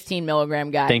like a 15 milligram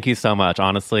guy. Thank you so much.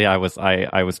 Honestly, I'm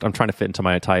trying to fit into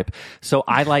my type. So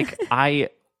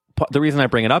the reason I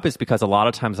bring it up is because a lot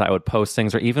of times I would post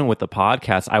things, or even with the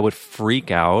podcast, I would freak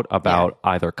out about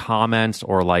either comments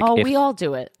or like. Oh, we all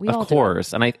do it. Of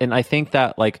course, and I think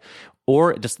that like,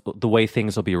 or just the way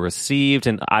things will be received,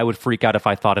 and I would freak out if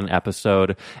I thought an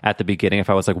episode at the beginning, if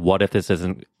I was like, what if this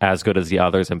isn't as good as the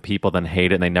others, and people then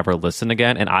hate it and they never listen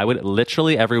again. And I would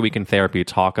literally every week in therapy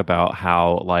talk about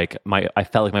how like I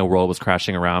felt like my world was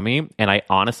crashing around me. And I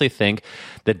honestly think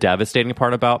the devastating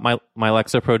part about my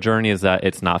Lexapro journey is that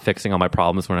it's not fixing all my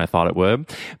problems when I thought it would.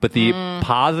 But the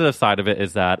positive side of it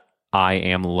is that I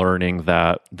am learning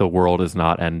that the world is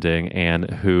not ending, and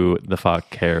who the fuck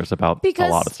cares about a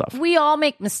lot of stuff. We all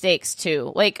make mistakes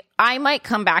too. Like, I might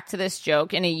come back to this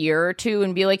joke in a year or two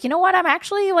and be like, you know what? I'm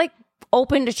actually like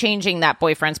open to changing that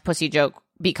boyfriend's pussy joke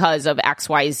because of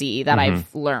XYZ that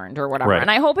I've learned or whatever. Right. And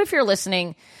I hope if you're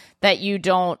listening that you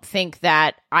don't think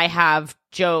that I have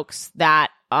jokes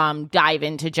that dive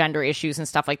into gender issues and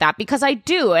stuff like that, because I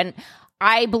do. And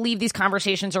I believe these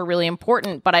conversations are really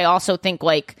important, but I also think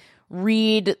like,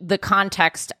 read the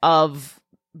context of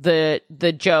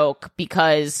the joke,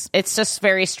 because it's just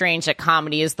very strange that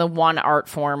comedy is the one art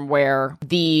form where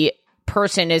the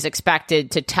person is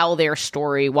expected to tell their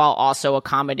story while also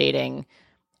accommodating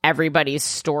everybody's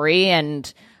story.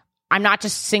 And I'm not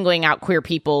just singling out queer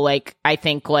people. Like, I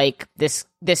think like this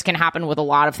can happen with a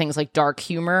lot of things, like dark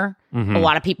humor. A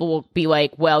lot of people will be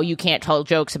like, well, you can't tell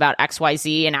jokes about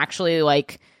XYZ. And actually,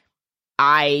 like,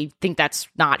 I think that's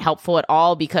not helpful at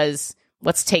all, because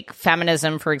let's take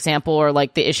feminism, for example, or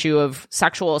like the issue of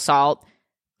sexual assault.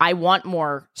 I want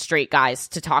more straight guys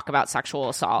to talk about sexual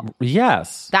assault.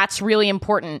 Yes. That's really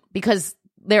important, because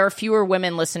there are fewer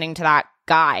women listening to that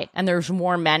guy, and there's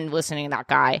more men listening to that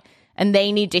guy, and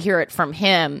they need to hear it from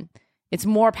him. It's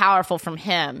more powerful from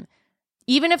him.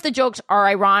 Even if the jokes are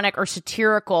ironic or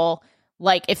satirical,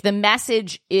 like if the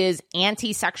message is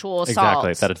anti-sexual assault.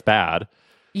 Exactly, that it's bad.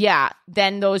 Yeah,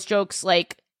 then those jokes,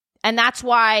 like, and that's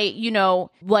why, you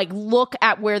know, like, look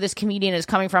at where this comedian is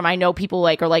coming from. I know people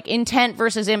like are like intent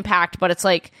versus impact, but it's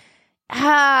like,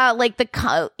 like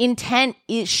the intent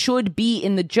should be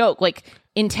in the joke. Like,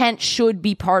 intent should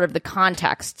be part of the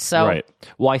context. So, right.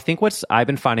 Well, I think what's I've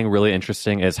been finding really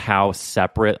interesting is how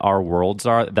separate our worlds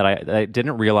are that I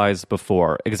didn't realize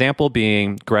before. Example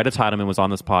being, Greta Teichmann was on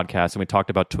this podcast and we talked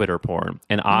about Twitter porn,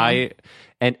 and I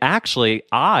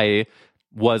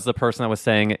was the person that was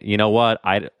saying, you know what,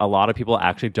 a lot of people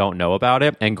actually don't know about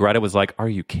it. And Greta was like, are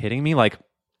you kidding me? Like,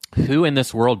 who in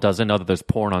this world doesn't know that there's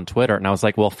porn on Twitter? And I was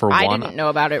like, well, I didn't know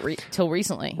about it till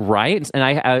recently. Right. And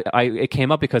I it came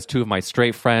up because two of my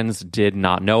straight friends did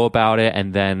not know about it.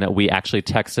 And then we actually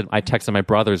I texted my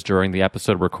brothers during the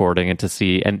episode recording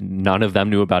and none of them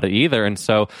knew about it either. And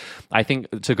so I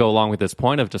think to go along with this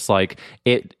point of just like,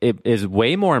 it is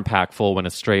way more impactful when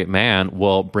a straight man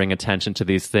will bring attention to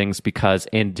these things, because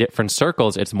in different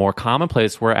circles, it's more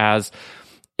commonplace. Whereas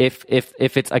if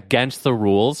it's against the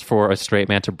rules for a straight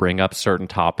man to bring up certain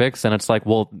topics, and it's like,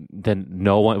 well, then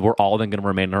we're all then going to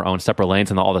remain in our own separate lanes,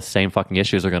 and all the same fucking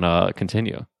issues are going to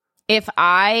continue. If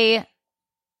I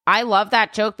love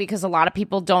that joke because a lot of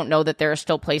people don't know that there are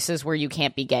still places where you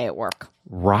can't be gay at work.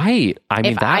 Right. I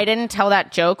mean, I didn't tell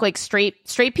that joke, like straight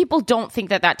people don't think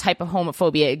that type of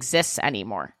homophobia exists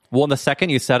anymore. Well, the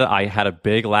second you said it, I had a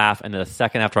big laugh, and the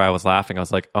second after I was laughing, I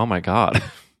was like, oh my God.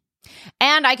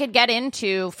 And I could get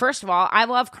into, first of all, I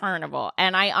love Carnival,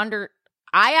 and I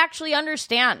actually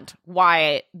understand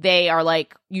why they are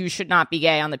like, you should not be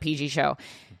gay on the PG show.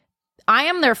 I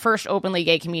am their first openly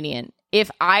gay comedian.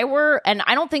 If I were, and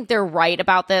I don't think they're right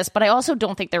about this, but I also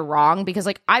don't think they're wrong, because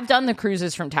like I've done the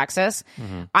cruises from Texas.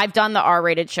 Mm-hmm. I've done the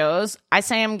R-rated shows. I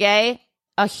say I'm gay.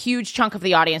 A huge chunk of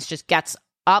the audience just gets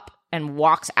up and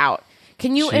walks out.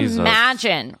 Can you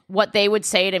imagine what they would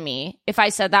say to me if I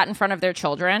said that in front of their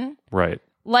children? Right.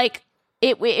 Like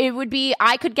it would be,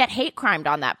 I could get hate crimed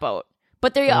on that boat.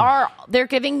 But they're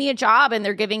giving me a job, and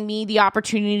they're giving me the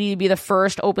opportunity to be the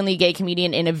first openly gay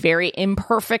comedian in a very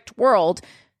imperfect world.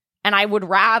 And I would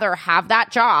rather have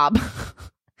that job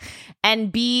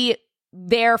and be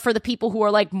there for the people who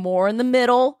are like more in the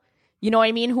middle. You know what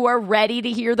I mean? Who are ready to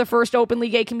hear the first openly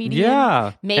gay comedian.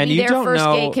 Yeah. Maybe their first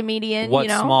gay comedian. What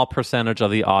small percentage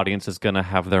of the audience is going to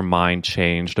have their mind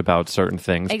changed about certain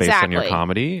things based on your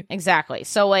comedy? Exactly.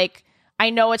 So, like,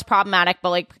 I know it's problematic, but,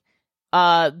 like,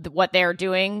 what they're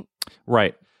doing.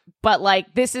 Right. But,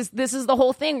 like, this is the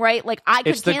whole thing, right? Like, I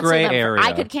could cancel them.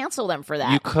 I could cancel them for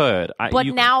that. You could.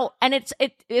 And it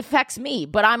affects me.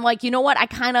 But I'm like, you know what? I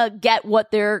kind of get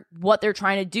what they're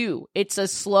trying to do. It's a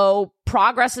slow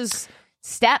progress is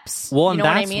steps. Well, and you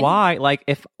know that's why, like,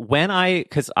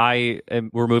 because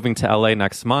we're moving to LA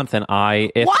next month, and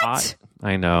I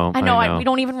know. We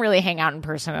don't even really hang out in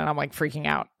person, and I'm like freaking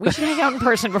out. We should hang out in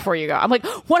person before you go. I'm like,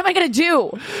 what am I going to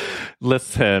do?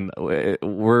 Listen,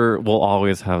 we'll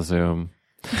always have Zoom.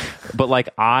 But like,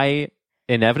 I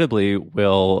inevitably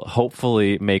will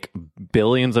hopefully make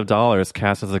billions of dollars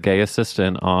cast as a gay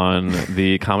assistant on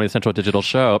the Comedy Central digital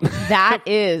show. That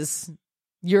is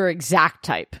your exact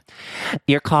type.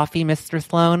 Your coffee, Mr.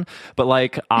 Sloan. But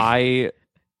like, I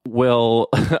will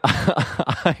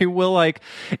like,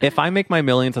 if I make my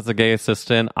millions as a gay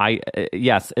assistant,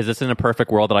 is this in a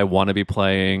perfect world that I want to be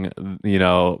playing, you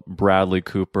know, Bradley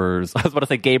Cooper's, I was about to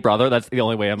say gay brother. That's the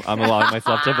only way I'm allowing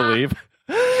myself to believe.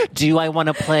 Do I want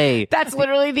to play? That's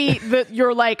literally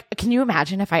you're like, can you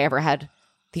imagine if I ever had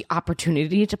the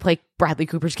opportunity to play Bradley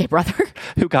Cooper's gay brother?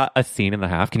 Who got a scene and a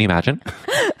half. Can you imagine?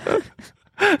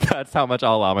 That's how much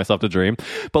I'll allow myself to dream.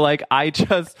 But like, I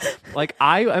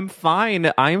am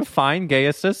fine. I'm fine gay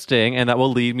assisting, and that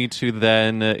will lead me to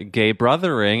then gay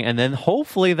brothering, and then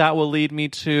hopefully that will lead me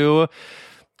to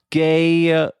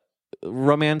gay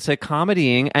romantic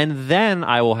comedying, and then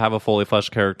I will have a fully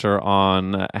fleshed character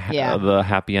on the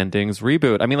Happy Endings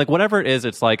reboot. I mean, like, whatever it is,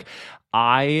 it's like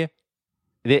it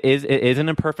is an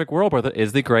imperfect world where there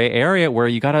is the gray area where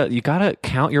you gotta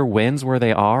count your wins where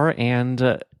they are,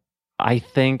 and I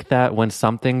think that when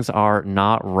some things are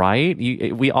not right,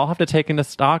 we all have to take into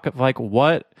stock of like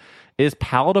what is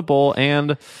palatable,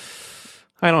 and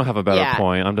I don't have a better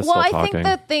point. I'm just still talking. Well, I think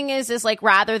the thing is like,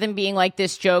 rather than being like,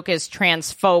 this joke is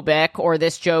transphobic, or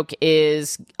this joke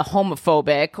is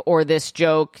homophobic, or this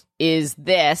joke is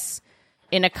this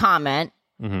in a comment,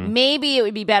 maybe it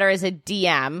would be better as a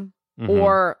DM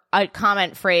or a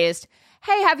comment phrased,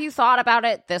 hey, have you thought about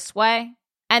it this way?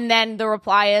 And then the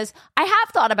reply is, I have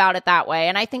thought about it that way,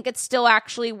 and I think it still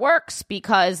actually works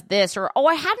because this, or, oh,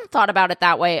 I hadn't thought about it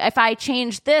that way. If I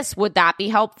change this, would that be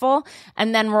helpful?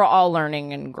 And then we're all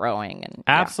learning and growing. And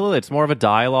absolutely. It's more of a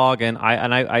dialogue. And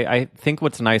I think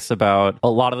what's nice about a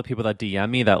lot of the people that DM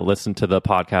me that listen to the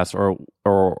podcast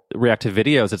or react to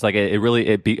videos, it's like a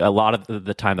lot of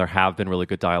the time there have been really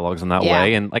good dialogues in that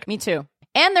way. And like, me too.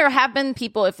 And there have been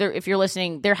people, if you're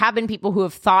listening, there have been people who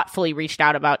have thoughtfully reached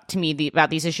out about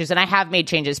these issues, and I have made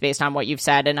changes based on what you've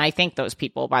said, and I thank those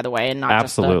people, by the way, and not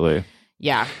absolutely.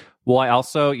 Yeah. Well, I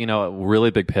also,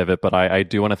 really big pivot, but I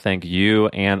do want to thank you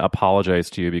and apologize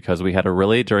to you, because we had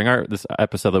during this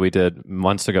episode that we did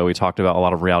months ago, we talked about a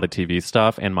lot of reality TV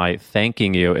stuff, and my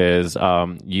thanking you is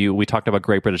we talked about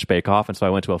Great British Bake Off, and so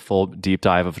I went to a full deep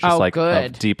dive of just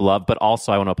of deep love, but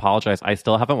also I want to apologize. I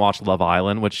still haven't watched Love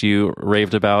Island, which you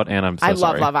raved about, and I'm so sorry. I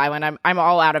love Love Island. I'm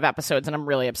all out of episodes, and I'm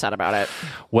really upset about it.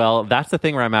 Well, that's the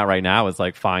thing where I'm at right now, is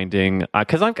like finding,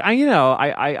 because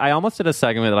I almost did a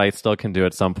segment that I still can do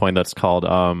at some point that's called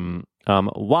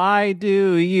why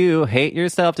do you hate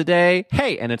yourself today?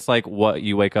 Hey, and it's like, what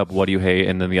you wake up, what do you hate?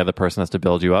 And then the other person has to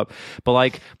build you up. But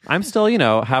like, I'm still,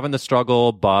 having the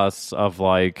struggle bus of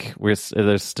like,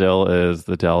 there still is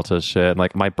the Delta shit.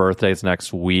 Like my birthday's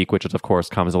next week, which of course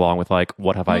comes along with like,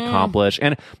 what have I accomplished?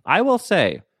 And I will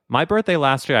say, my birthday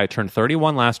last year, I turned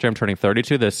 31 last year. I'm turning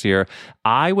 32 this year.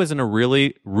 I was in a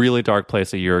really, really dark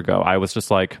place a year ago. I was just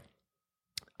like,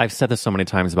 I've said this so many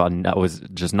times about I was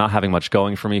just not having much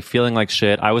going for me, feeling like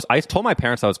shit. I told my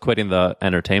parents I was quitting the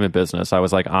entertainment business. I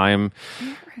was like,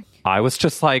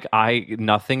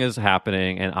 nothing is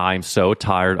happening, and I'm so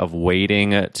tired of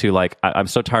waiting to like, I'm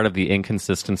so tired of the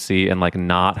inconsistency and like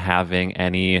not having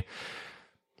any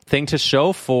thing to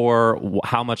show for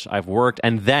how much I've worked.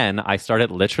 And then I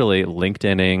started literally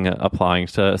LinkedIning, applying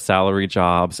to salary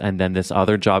jobs, and then this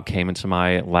other job came into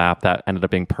my lap that ended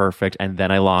up being perfect. And then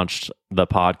I launched the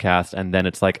podcast, and then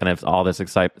it's like, and if all this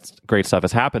great stuff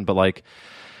has happened, but like,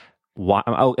 why?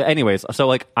 Oh, anyways, so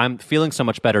like I'm feeling so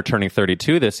much better turning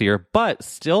 32 this year, but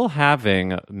still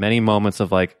having many moments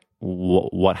of like,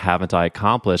 what haven't I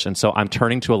accomplished? And so I'm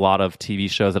turning to a lot of TV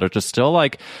shows that are just still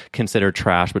like considered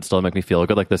trash, but still make me feel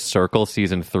good. Like The Circle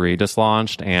season 3 just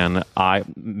launched, and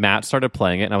Matt started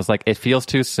playing it, and I was like, it feels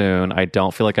too soon. I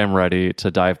don't feel like I'm ready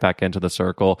to dive back into The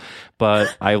Circle.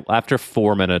 But after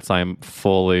 4 minutes, I'm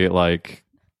fully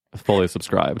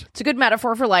subscribed. It's a good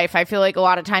metaphor for life. I feel like a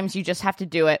lot of times you just have to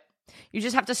do it. You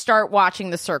just have to start watching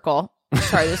The Circle.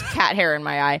 Sorry, there's cat hair in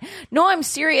my eye. No, I'm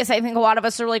serious. I think a lot of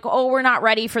us are like, oh, we're not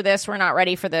ready for this. We're not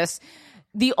ready for this.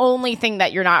 The only thing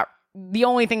that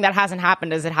hasn't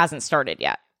happened is it hasn't started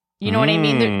yet. You know what I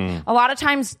mean? A lot of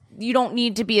times you don't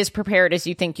need to be as prepared as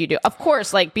you think you do. Of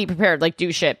course, like be prepared, like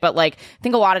do shit. But like, I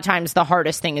think a lot of times the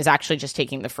hardest thing is actually just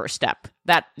taking the first step.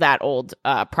 That old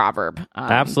proverb.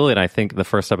 Absolutely. And I think the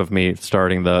first step of me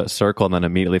starting The Circle and then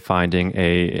immediately finding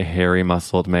a hairy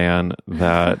muscled man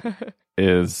that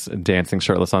is dancing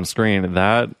shirtless on screen,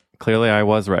 that clearly I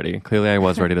was ready. Clearly I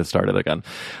was ready to start it again.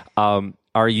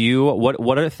 Are you,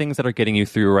 what are the things that are getting you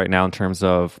through right now in terms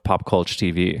of pop culture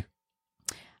TV?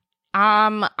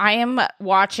 I am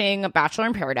watching Bachelor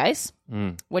in Paradise,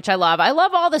 which I love. I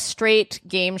love all the straight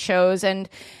game shows, and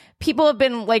people have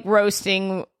been like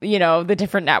roasting, the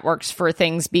different networks for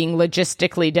things being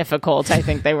logistically difficult, I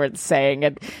think they were saying.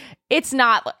 And it's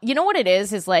not, what it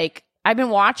is like, I've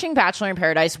been watching Bachelor in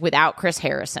Paradise without Chris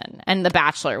Harrison and The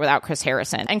Bachelor without Chris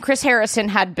Harrison. And Chris Harrison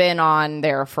had been on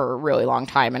there for a really long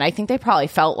time. And I think they probably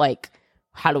felt like,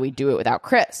 how do we do it without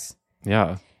Chris?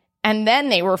 Yeah. And then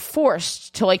they were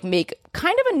forced to like make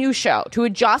kind of a new show, to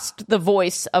adjust the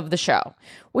voice of the show,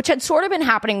 which had sort of been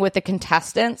happening with the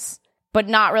contestants, but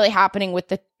not really happening with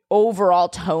the overall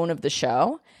tone of the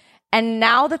show. And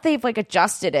now that they've like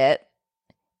adjusted it,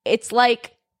 it's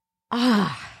like,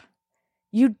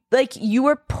 you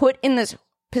were put in this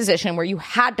position where you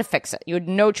had to fix it. You had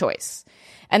no choice.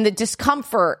 And the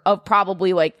discomfort of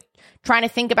probably like trying to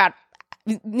think about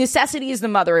necessity is the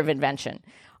mother of invention.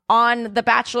 On the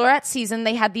Bachelorette season,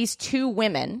 they had these two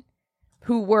women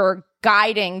who were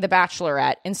guiding the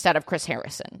Bachelorette instead of Chris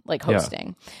Harrison, like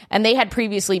hosting. Yeah. And they had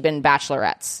previously been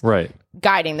Bachelorettes. Right.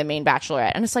 Guiding the main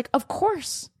Bachelorette. And it's like, of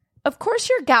course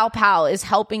your gal pal is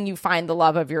helping you find the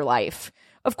love of your life.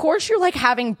 Of course you're like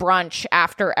having brunch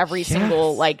after every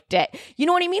single like day. You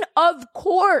know what I mean? Of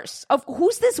course.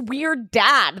 Who's this weird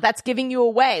dad that's giving you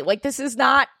away? Like, this is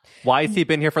not. Why has he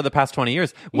been here for the past 20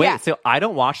 years? Wait, So I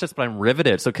don't watch this, but I'm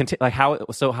riveted. So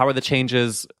how are the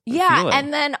changes? Yeah, feeling?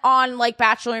 And then on like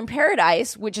Bachelor in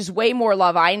Paradise, which is way more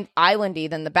Love Island-y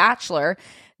than The Bachelor,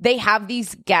 they have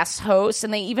these guest hosts,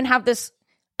 and they even have this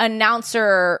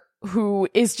announcer who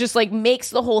is just like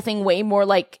makes the whole thing way more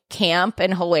like camp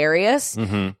and hilarious.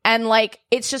 Mm-hmm. And like,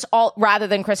 it's just all, rather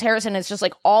than Chris Harrison, it's just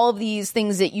like all of these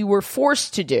things that you were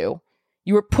forced to do.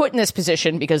 You were put in this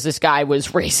position because this guy was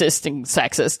racist and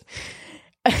sexist.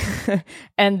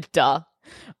 And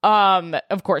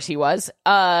of course he was.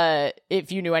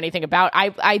 If you knew anything about,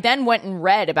 I then went and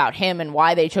read about him and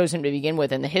why they chose him to begin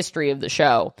with in the history of the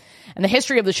show. And the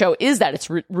history of the show is that it's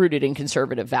rooted in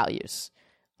conservative values.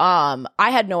 I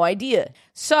had no idea.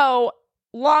 So,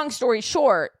 long story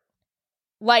short,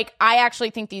 like, I actually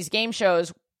think these game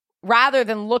shows, rather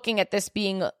than looking at this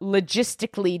being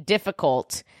logistically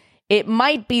difficult, it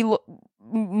might be,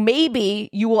 maybe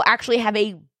you will actually have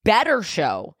a better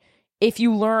show if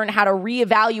you learn how to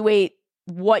reevaluate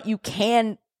what you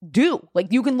can do.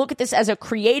 Like, you can look at this as a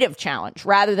creative challenge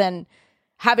rather than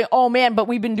having, oh man, but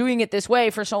we've been doing it this way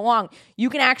for so long.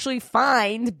 You can actually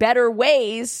find better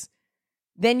ways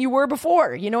than you were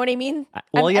before. You know what I mean?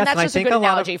 Well, yes, and that's just a good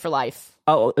analogy for life.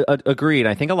 Agreed.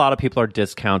 I think a lot of people are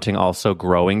discounting also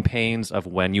growing pains of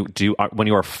when you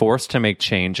are forced to make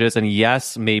changes. And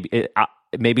yes,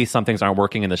 maybe some things aren't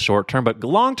working in the short term, but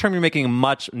long term, you're making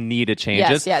much needed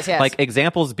changes. Yes. Like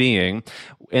examples being,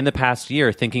 in the past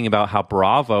year, thinking about how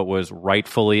Bravo was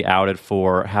rightfully outed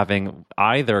for having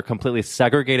either completely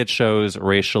segregated shows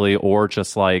racially or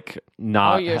just like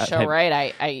not. Oh, you're so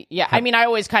right. I mean, I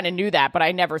always kind of knew that, but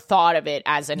I never thought of it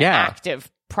as an active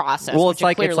process. Well, it's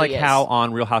like is. how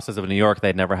on Real Houses of New York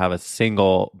they'd never have a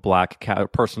single black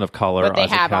person of color. But they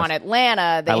have on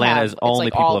Atlanta. Atlanta is only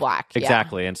like people all of, black.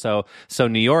 Exactly, and so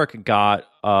New York got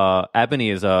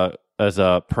Ebony as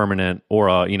a permanent or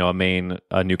a main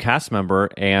new cast member,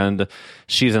 and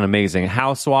she's an amazing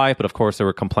housewife. But of course, there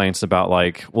were complaints about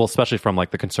especially from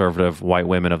the conservative white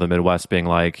women of the Midwest being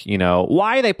like,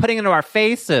 why are they putting it into our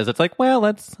faces? It's like, well,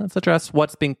 let's address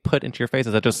what's being put into your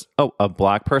faces. It's just a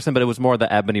black person, but it was more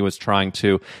that Ebony was trying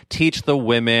to teach the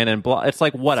women and it's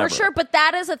like whatever. For sure, but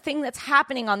that is a thing that's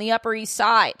happening on the Upper East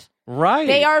Side. Right?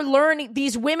 They are learning.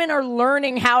 These women are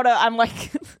learning how to. I'm like.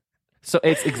 So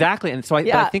it's exactly, and so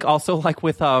I think also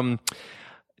with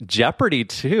Jeopardy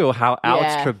too, how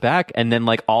Alex Trebek and then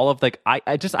all of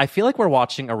I feel like we're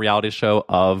watching a reality show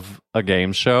of a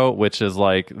game show, which is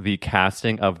the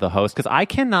casting of the host, because I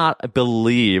cannot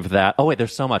believe that. Oh wait,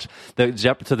 there's so much. The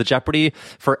Jeopardy,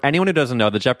 for anyone who doesn't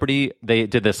know, the Jeopardy, they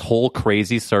did this whole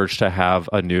crazy search to have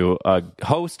a new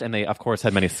host, and they of course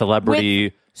had many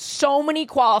celebrity. So many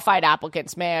qualified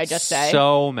applicants, may I just say?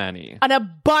 So many. An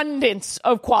abundance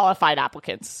of qualified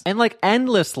applicants. And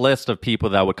endless list of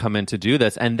people that would come in to do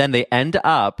this. And then they end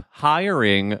up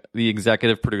hiring the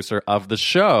executive producer of the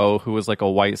show, who was a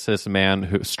white cis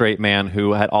man, straight man,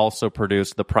 who had also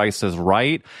produced The Price is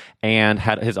Right and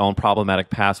had his own problematic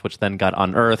past, which then got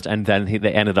unearthed. And then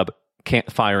they ended up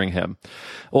firing him.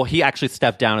 Well, he actually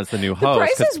stepped down as the new host. The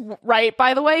Price is Right,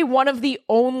 by the way, one of the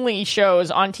only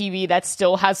shows on TV that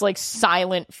still has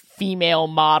silent female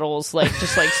models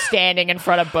just standing in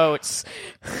front of boats.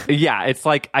 Yeah, it's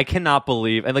I cannot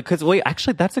believe, and because wait,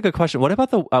 actually that's a good question. What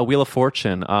about the Wheel of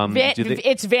Fortune?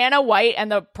 It's Vanna White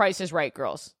and the Price is Right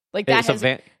girls. That has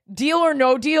Deal or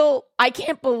No Deal. I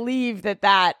can't believe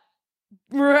that.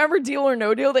 Remember Deal or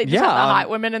No Deal? They just had the hot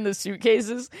women in the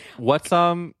suitcases. What's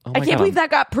I can't believe that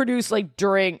got produced in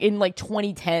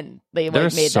 2010.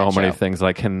 There's made so that many show. things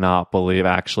I cannot believe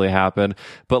actually happened.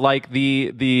 But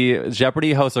the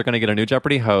Jeopardy hosts are going to get a new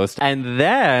Jeopardy host, and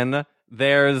then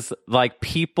there's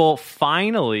people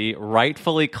finally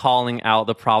rightfully calling out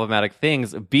the problematic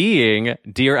things, being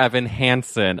Dear Evan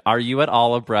Hansen. Are you at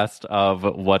all abreast of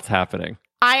what's happening?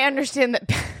 I understand that.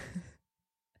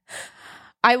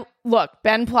 Look,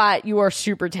 Ben Platt, you are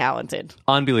super talented.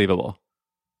 Unbelievable.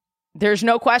 There's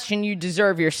no question you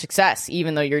deserve your success,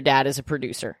 even though your dad is a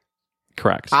producer.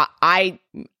 Correct. I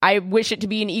wish it to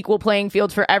be an equal playing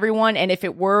field for everyone, and if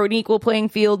it were an equal playing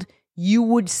field, you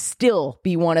would still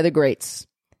be one of the greats.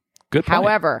 Good point.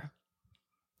 However,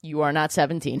 you are not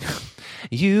 17.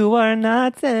 You are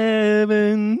not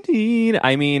 17.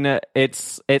 I mean,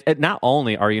 it not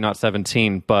only are you not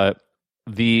 17, but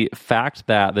the fact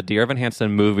that the Dear Evan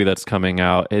Hansen movie that's coming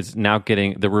out is now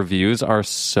getting, the reviews are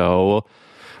so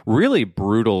really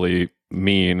brutally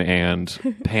mean and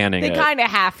panning They kind of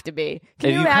have to be.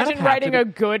 Can you imagine writing a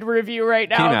good review right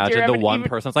now? Can you imagine the one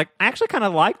person's I actually kind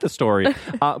of like the story.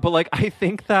 But I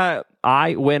think that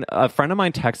when a friend of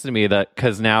mine texted me that,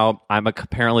 because now I'm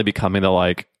apparently becoming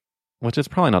the which is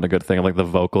probably not a good thing, the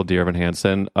vocal Dear Evan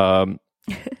Hansen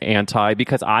anti,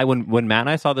 because when Matt and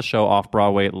I saw the show off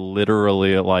Broadway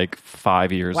literally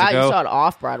 5 years ago. Wow, you saw it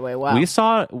off Broadway. Wow. We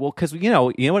saw it, because you know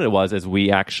what it was, is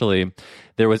we actually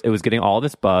it was getting all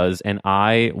this buzz, and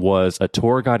I was a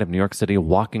tour guide of New York City,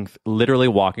 literally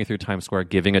walking through Times Square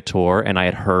giving a tour, and I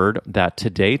had heard that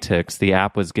TodayTix, the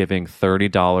app, was giving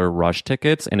 $30 rush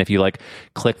tickets, and if you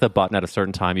click the button at a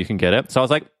certain time, you can get it. So I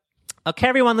was like, okay,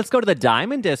 everyone, let's go to the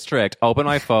Diamond District. Open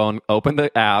my phone, open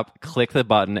the app, click the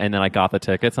button, and then I got the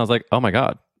tickets. And I was like, oh my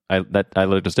God, I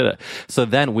literally just did it. So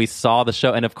then we saw the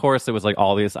show, and of course it was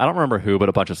all these, I don't remember who, but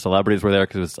a bunch of celebrities were there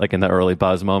because it was in the early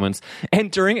buzz moments.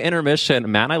 And during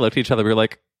intermission, Matt and I looked at each other, we were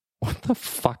like, what the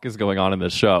fuck is going on in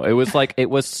this show? It was it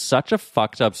was such a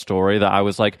fucked up story that I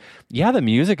was like, yeah, the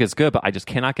music is good, but I just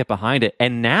cannot get behind it.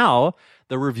 And now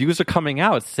the reviews are coming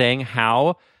out saying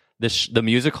how the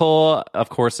musical, of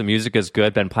course, the music is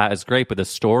good. Ben Platt is great, but the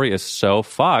story is so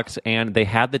fucked. And they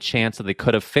had the chance that they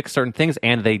could have fixed certain things,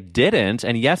 and they didn't.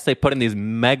 And yes, they put in these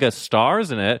mega stars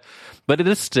in it, but it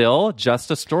is still just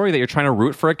a story that you're trying to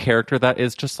root for a character that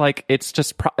is just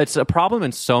it's a problem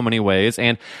in so many ways.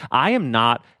 And I am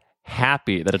not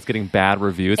happy that it's getting bad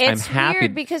reviews. I'm happy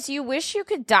weird because you wish you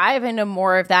could dive into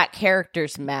more of that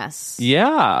character's mess.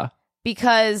 Yeah.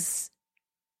 Because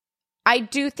I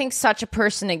do think such a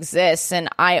person exists, and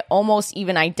I almost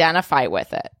even identify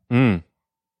with it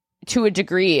to a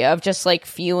degree of just like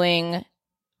feeling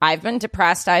I've been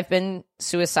depressed, I've been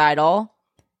suicidal.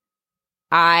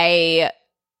 I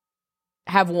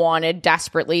have wanted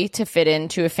desperately to fit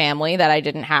into a family that I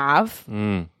didn't have.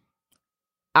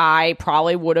 I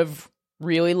probably would have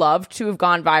really loved to have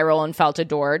gone viral and felt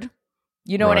adored.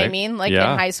 You know what I mean? Like in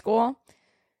high school.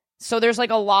 So there's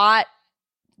like a lot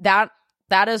that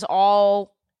is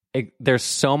all. There's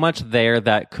so much there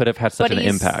that could have had such an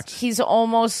impact. He's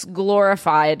almost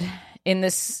glorified in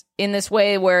this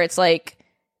way where it's like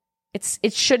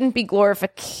it shouldn't be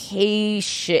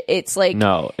glorification. It's like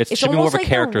no, it should be more of a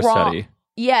character study.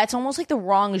 Yeah, it's almost like the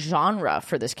wrong genre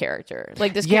for this character.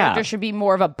 Like this character should be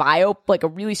more of a bio, like a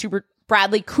really super.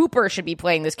 Bradley Cooper should be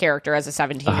playing this character as a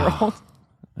 17-year-old.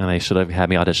 And they should have had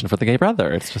me audition for The Gay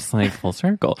Brother. It's just like full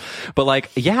circle. But like,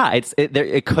 yeah,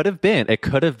 it could have been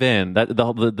that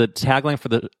the tagline for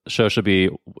the show should be,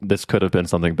 this could have been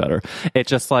something better. It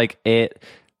just like it.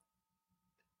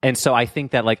 And so I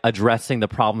think that like addressing the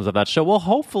problems of that show will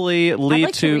hopefully lead I'd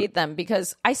like to read them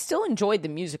because I still enjoyed the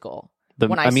musical.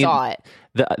 When I saw it.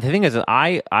 The thing is that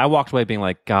I walked away being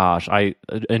like, gosh, I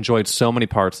enjoyed so many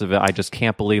parts of it. I just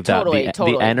can't believe that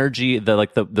the energy,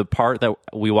 the part that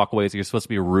we walk away is you're supposed to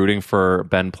be rooting for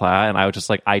Ben Platt, and I was just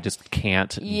like, I just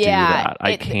can't do that.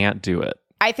 I can't do it.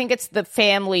 I think it's the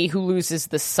family who loses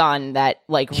the son that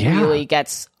like really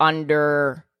gets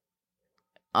under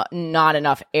not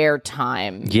enough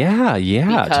airtime. Yeah,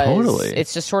 totally.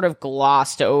 It's just sort of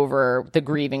glossed over. The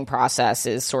grieving process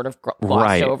is sort of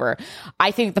glossed over.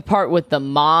 I think the part with the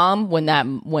mom, when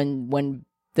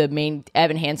the main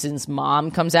Evan Hansen's mom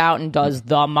comes out and does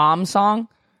the mom song.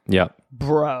 Yeah.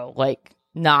 Bro, like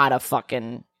not a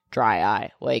fucking dry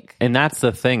eye. Like, and that's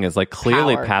the thing is like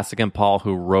clearly power. Pasek and Paul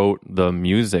who wrote the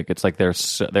music, it's like they're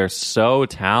so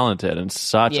talented and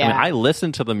such. I mean, I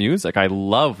listen to the music, I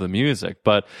love the music,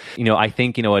 but I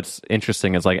think what's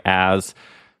interesting is like as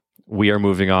we are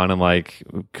moving on and like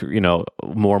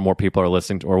more and more people are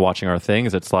listening to or watching our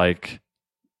things, it's like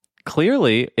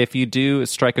clearly if you do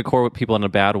strike a chord with people in a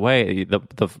bad way,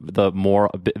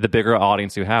 the bigger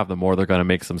audience you have, the more they're going to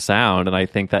make some sound. And I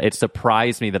think that it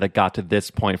surprised me that it got to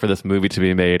this point for this movie to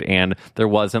be made and there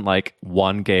wasn't like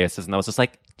one gay assistant that was just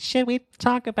like, should we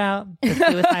talk about the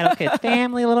suicidal kid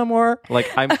family a little more?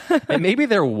 Like and maybe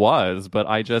there was, but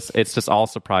it's just all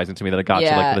surprising to me that it got to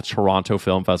like the Toronto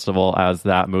Film Festival as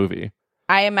that movie.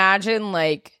 I imagine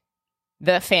like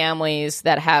the families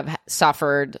that have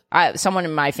suffered. Someone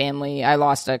in my family, I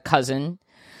lost a cousin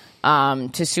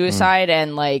to suicide,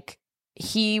 and like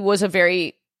he was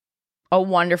a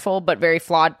wonderful but very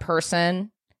flawed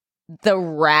person. The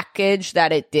wreckage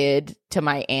that it did to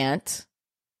my aunt,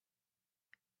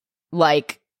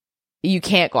 like you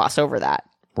can't gloss over that.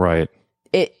 Right.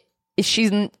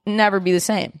 She's never be the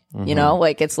same.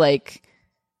 Like it's like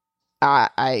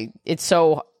it's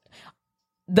so.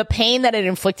 The pain that it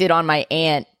inflicted on my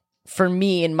aunt, for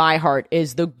me in my heart,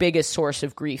 is the biggest source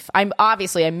of grief. I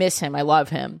miss him. I love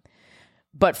him.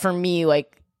 But for me,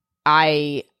 like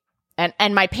and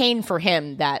my pain for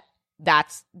him,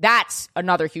 that's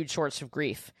another huge source of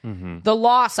grief. Mm-hmm. The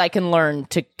loss I can learn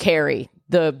to carry.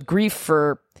 The grief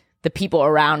for the people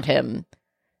around him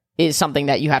is something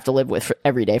that you have to live with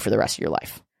every day for the rest of your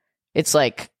life. It's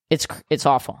like, it's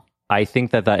awful. I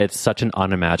think that it's such an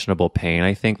unimaginable pain.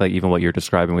 I think like even what you're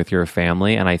describing with your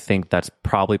family, and I think that's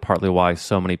probably partly why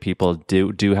so many people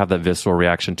do have that visceral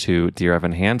reaction to Dear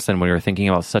Evan Hansen when you're thinking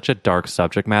about such a dark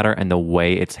subject matter and the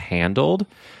way it's handled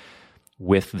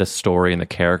with the story and the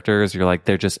characters. You're like,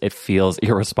 it feels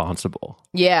irresponsible.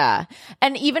 Yeah.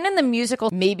 And even in the musical,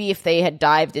 maybe if they had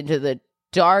dived into the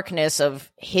darkness of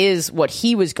what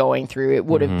he was going through, it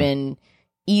would have been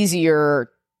easier.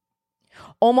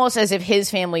 Almost as if his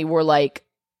family were like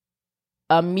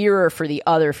a mirror for the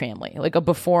other family, like a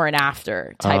before and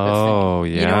after type of thing. Oh,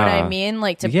 yeah. You know what I mean?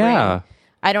 Like to bring,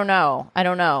 I don't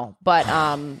know. But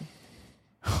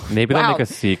maybe they'll make a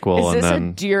sequel. Is this and then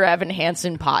a Dear Evan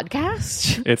Hansen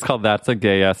podcast? It's called That's a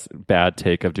Gay-Ass Bad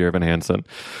Take of Dear Evan Hansen.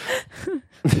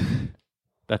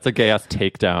 That's a gay-ass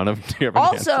takedown of Dear Evan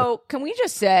Hansen. Also, can we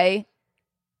just say,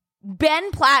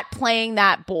 Ben Platt playing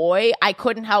that boy, I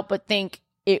couldn't help but think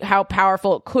how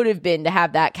powerful it could have been to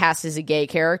have that cast as a gay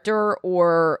character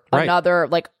or another,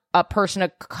 like a person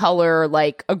of color,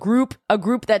 like a group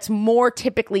that's more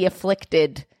typically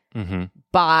afflicted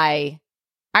by.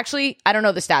 Actually, I don't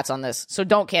know the stats on this, so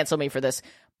don't cancel me for this.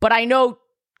 But I know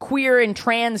queer and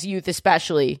trans youth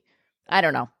especially I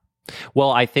don't know.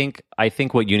 Well, I think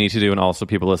what you need to do, and also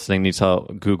people listening, need to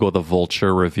Google the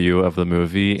Vulture review of the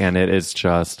movie, and it is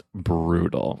just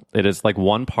brutal. It is like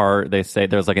one part, they say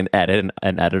there's like an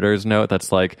editor's note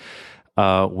that's like,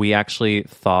 we actually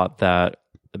thought that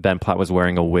Ben Platt was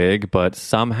wearing a wig, but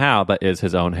somehow that is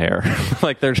his own hair.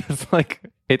 Like they're just like,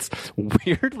 it's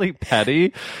weirdly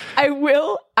petty. I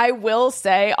will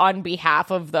say on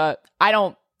behalf of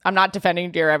I'm not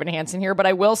defending Dear Evan Hansen here, but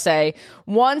I will say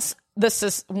once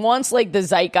like the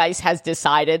zeitgeist has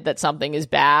decided that something is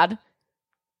bad,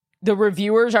 the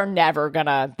reviewers are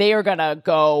they are gonna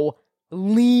go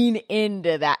lean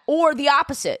into that, or the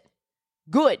opposite.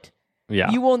 Good.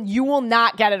 Yeah. You will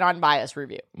not get an unbiased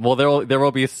review. Well, there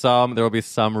will be some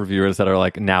reviewers that are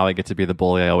like, now I get to be the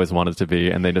bully I always wanted to be,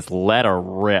 and they just let her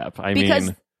rip.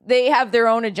 Because they have their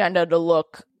own agenda to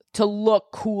look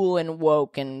cool and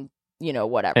woke and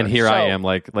whatever. And here I am,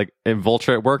 like in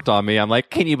Vulture, it worked on me. I'm like,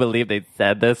 can you believe they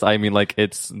said this? I mean, like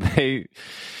the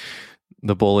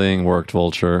bullying worked,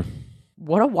 Vulture.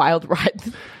 What a wild ride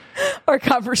our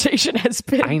conversation has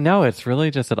been. I know, it's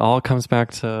really just, it all comes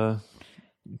back to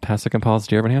Pasek and Paul's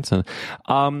Dear Evan Hansen.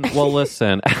 Well,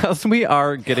 listen, as we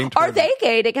are getting towards... Are they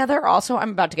gay together? Also, I'm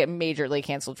about to get majorly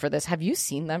canceled for this. Have you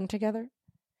seen them together?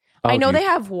 Oh, I know they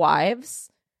have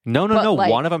wives. No.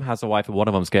 One of them has a wife and one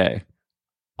of them's gay.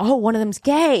 Oh, one of them's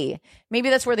gay. Maybe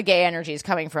that's where the gay energy is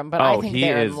coming from. But I think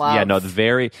they're in love. Yeah, no, they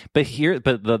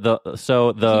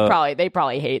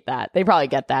probably hate that. They probably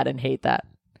get that and hate that.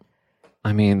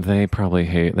 I mean, they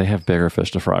have bigger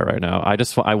fish to fry right now.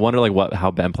 I wonder like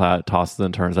how Ben Platt tosses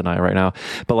and turns at night right now.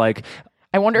 But like,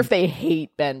 I wonder if they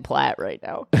hate Ben Platt right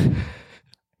now.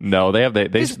 No, they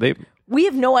we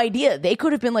have no idea. They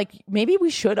could have been like, maybe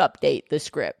we should update the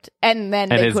script. And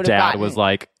then his dad was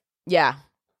like, yeah.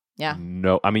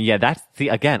 No, I mean, yeah,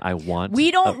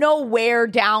 we don't know where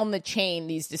down the chain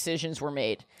these decisions were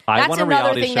made. I want a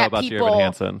reality show about Dear Evan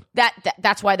Hansen.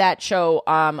 That's why that show,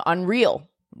 Unreal,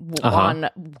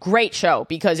 one great show,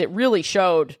 because it really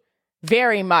showed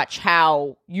very much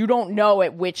how you don't know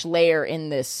at which layer in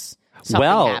this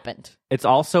something happened. It's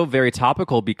also very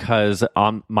topical because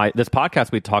on this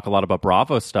podcast we talk a lot about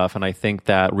Bravo stuff, and I think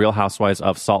that Real Housewives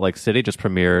of Salt Lake City just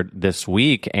premiered this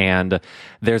week, and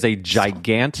there's a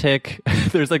gigantic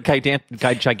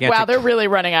wow, they're really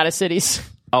running out of cities.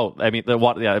 Oh, I mean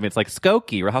it's like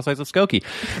Skokie, Real Housewives of Skokie,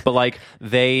 but like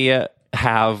they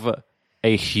have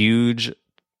a huge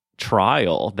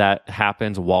trial that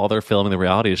happens while they're filming the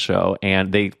reality show,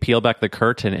 and they peel back the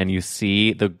curtain and you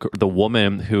see the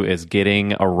woman who is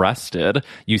getting arrested.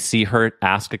 You see her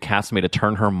ask a castmate to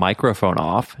turn her microphone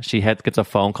off. She gets a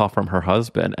phone call from her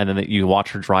husband, and then you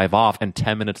watch her drive off, and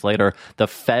 10 minutes later the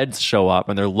feds show up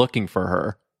and they're looking for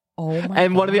her. Oh my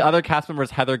and God. One of the other cast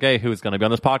members, Heather Gay, who's going to be on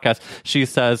this podcast, she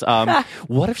says,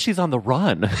 what if she's on the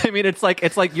run? I mean, it's like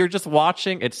you're just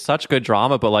watching. It's such good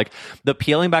drama, but like the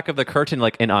peeling back of the curtain,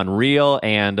 like in Unreal,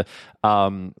 and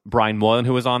Brian Moylan,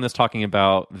 who was on this, talking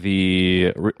about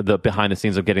the behind the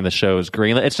scenes of getting the shows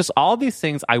greenlit. It's just all these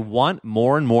things. I want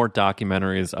more and more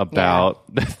documentaries about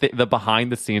the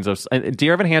behind the scenes of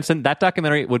Dear Evan Hansen. That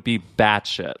documentary would be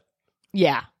batshit.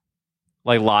 Yeah.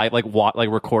 Like live, like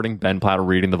recording Ben Platt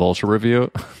reading the Vulture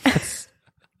review.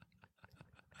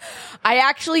 I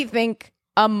actually think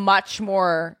a much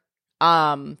more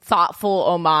thoughtful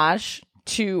homage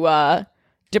to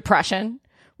depression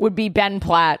would be Ben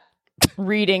Platt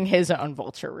reading his own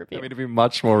Vulture review. I mean, to be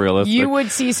much more realistic. You would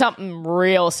see something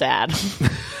real sad.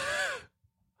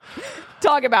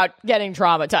 Talk about getting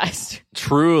traumatized.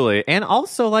 Truly. And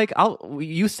also, like,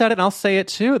 you said it and I'll say it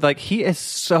too. Like, he is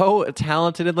so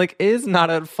talented and, like, is not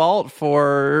at fault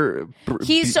for...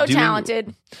 He's so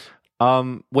talented.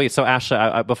 Wait, so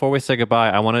Ashley, before we say goodbye,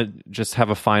 I want to just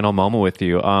have a final moment with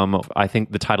you. I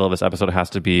think the title of this episode has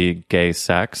to be Gay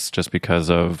Sex, just because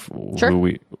of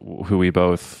who we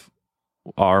both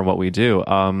are and what we do.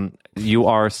 You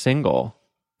are single.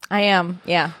 I am,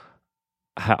 yeah.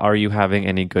 Are you having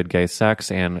any good gay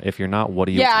sex? And if you're not, what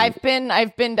do you? Yeah, I've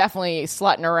been definitely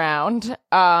slutting around.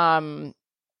 I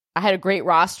had a great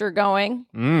roster going.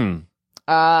 Kind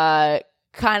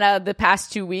of the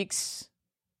past 2 weeks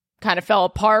kind of fell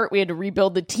apart. We had to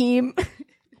rebuild the team.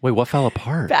 Wait, what fell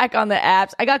apart? Back on the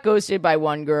apps. I got ghosted by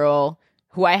one girl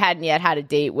who I hadn't yet had a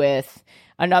date with.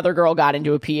 Another girl got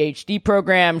into a PhD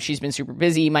program. She's been super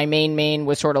busy. My main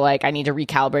was sort of like, I need to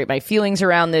recalibrate my feelings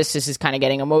around this. This is kind of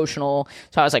getting emotional.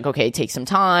 So I was like, okay, take some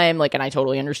time. Like, and I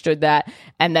totally understood that.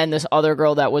 And then this other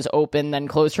girl that was open then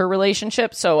closed her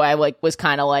relationship. So I was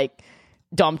kind of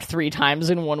dumped 3 times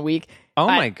in 1 week. Oh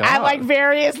my God. At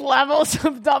various levels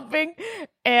of dumping.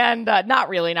 And not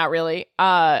really.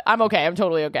 I'm okay. I'm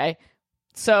totally okay.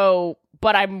 So,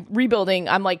 but I'm rebuilding.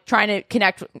 I'm like trying to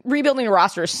connect. Rebuilding the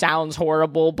roster sounds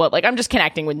horrible, but like I'm just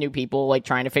connecting with new people, like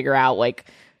trying to figure out like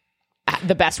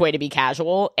the best way to be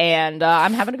casual. And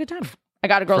I'm having a good time. I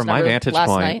got a girl's number last night. From my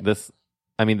vantage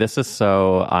point, this is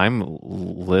so. I'm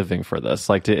living for this.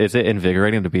 Like, is it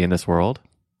invigorating to be in this world?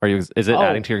 Is it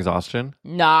adding to your exhaustion?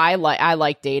 No, I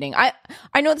like dating. I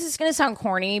know this is gonna sound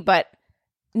corny, but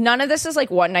none of this is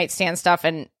like one night stand stuff,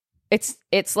 and it's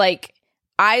like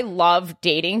I love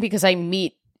dating because I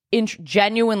meet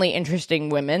genuinely interesting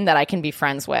women that I can be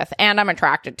friends with and I'm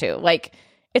attracted to. Like,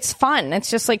 it's fun.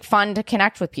 It's just like fun to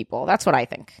connect with people. That's what I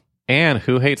think. And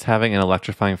who hates having an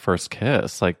electrifying first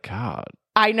kiss? Like, God.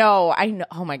 I know.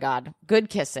 Oh my God. Good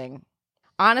kissing.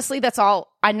 Honestly, that's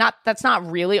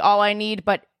not really all I need,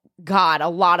 but God, a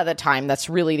lot of the time, that's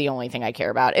really the only thing I care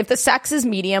about. If the sex is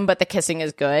medium, but the kissing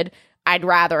is good, I'd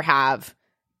rather have,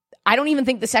 I don't even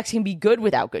think the sex can be good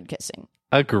without good kissing.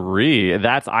 Agree.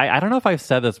 I don't know if I've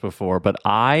said this before, but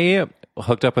I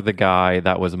hooked up with a guy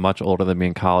that was much older than me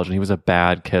in college, and he was a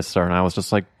bad kisser, and I was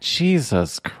just like,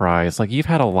 Jesus Christ, like, you've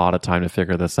had a lot of time to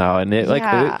figure this out. And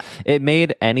it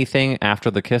made anything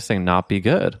after the kissing not be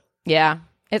good. Yeah.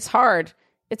 It's hard.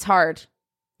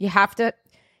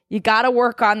 You gotta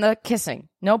work on the kissing.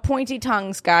 No pointy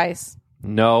tongues, guys.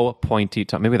 No pointy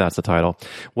tongue. Maybe that's the title.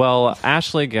 Well,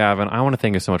 Ashley Gavin, I want to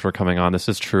thank you so much for coming on. This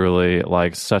is truly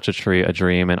like such a treat, a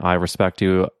dream, and I respect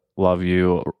you, love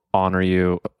you, honor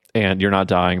you, and you're not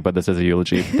dying, but this is a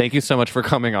eulogy. Thank you so much for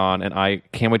coming on, and I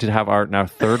can't wait to have our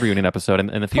third reunion episode in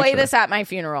the future. Play this at my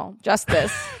funeral. Just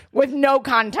this. With no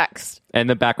context. And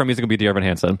the background music will be Dear Evan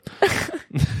Hansen.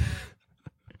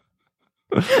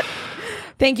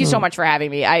 Thank you so much for having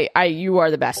me. You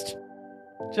are the best.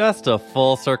 Just a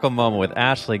full circle moment with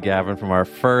Ashley Gavin from our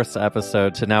first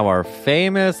episode to now our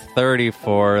famous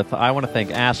 34th. I want to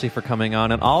thank Ashley for coming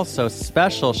on, and also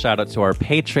special shout out to our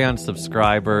Patreon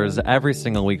subscribers. Every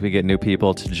single week we get new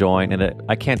people to join, and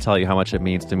I can't tell you how much it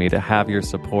means to me to have your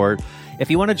support. If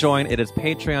you want to join, it is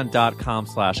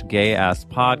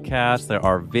patreon.com/gayasspodcast. There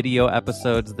are video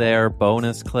episodes there,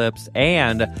 bonus clips,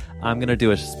 and I'm going to do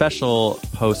a special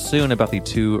post soon about the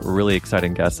 2 really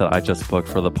exciting guests that I just booked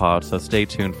for the pod, so stay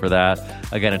tuned for that.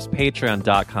 Again, it's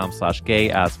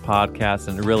patreon.com/gayasspodcast,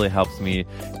 and it really helps me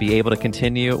be able to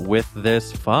continue with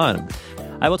this fun.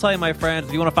 I will tell you, my friends,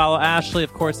 if you want to follow Ashley,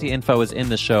 of course, the info is in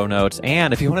the show notes.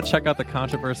 And if you want to check out the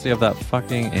controversy of that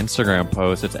fucking Instagram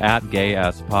post, it's at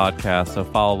GayAssPodcast. So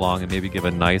follow along and maybe give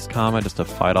a nice comment just to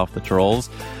fight off the trolls.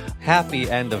 Happy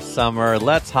end of summer.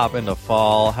 Let's hop into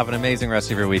fall. Have an amazing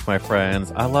rest of your week, my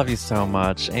friends. I love you so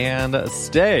much. And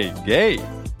stay gay.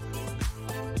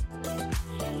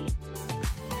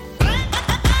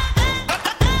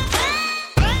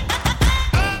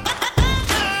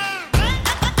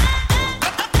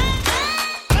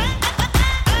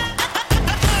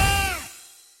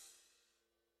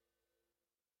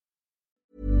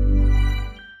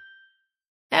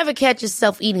 Ever catch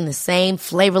yourself eating the same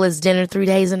flavorless dinner 3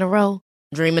 days in a row?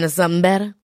 Dreaming of something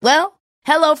better? Well,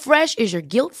 HelloFresh is your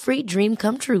guilt-free dream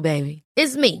come true, baby.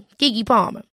 It's me, Keke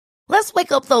Palmer. Let's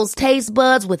wake up those taste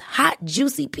buds with hot,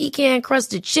 juicy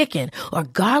pecan-crusted chicken or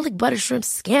garlic butter shrimp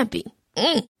scampi.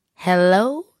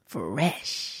 Hello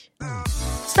Fresh.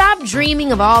 Stop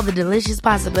dreaming of all the delicious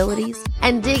possibilities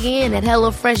and dig in at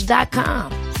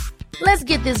HelloFresh.com. Let's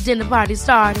get this dinner party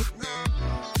started.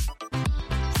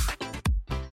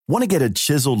 Want to get a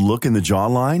chiseled look in the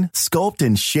jawline? Sculpt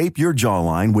and shape your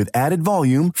jawline with added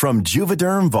volume from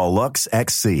Juvederm Volux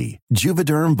XC.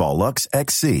 Juvederm Volux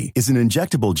XC is an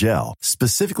injectable gel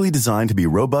specifically designed to be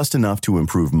robust enough to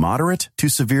improve moderate to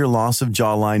severe loss of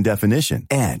jawline definition.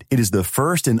 And it is the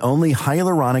first and only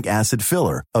hyaluronic acid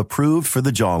filler approved for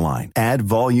the jawline. Add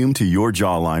volume to your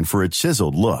jawline for a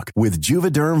chiseled look with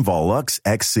Juvederm Volux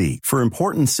XC. For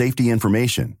important safety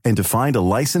information and to find a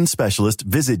licensed specialist,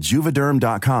 visit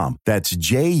Juvederm.com. That's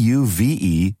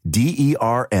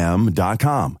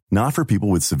Juvederm.com. Not for people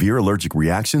with severe allergic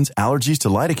reactions, allergies to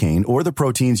lidocaine, or the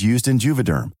proteins used in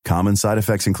Juvederm. Common side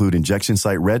effects include injection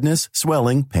site redness,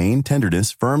 swelling, pain,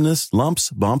 tenderness, firmness, lumps,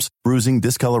 bumps, bruising,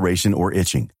 discoloration, or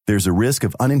itching. There's a risk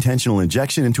of unintentional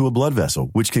injection into a blood vessel,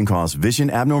 which can cause vision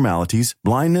abnormalities,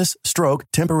 blindness, stroke,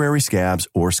 temporary scabs,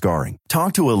 or scarring.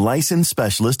 Talk to a licensed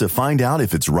specialist to find out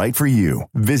if it's right for you.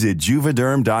 Visit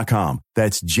Juvederm.com.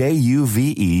 That's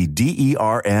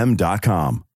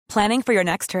Juvederm.com. Planning for your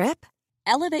next trip?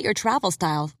 Elevate your travel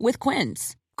style with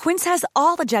Quince. Quince has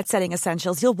all the jet-setting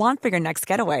essentials you'll want for your next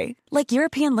getaway, like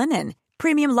European linen,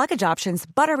 premium luggage options,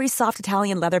 buttery soft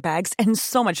Italian leather bags, and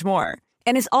so much more.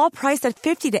 And is all priced at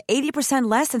 50 to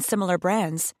 80% less than similar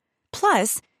brands.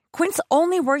 Plus, Quince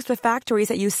only works with factories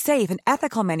that use safe and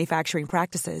ethical manufacturing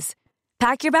practices.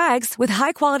 Pack your bags with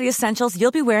high-quality essentials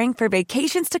you'll be wearing for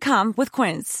vacations to come with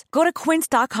Quince. Go to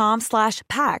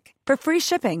quince.com/pack for free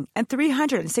shipping and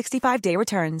 365-day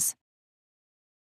returns.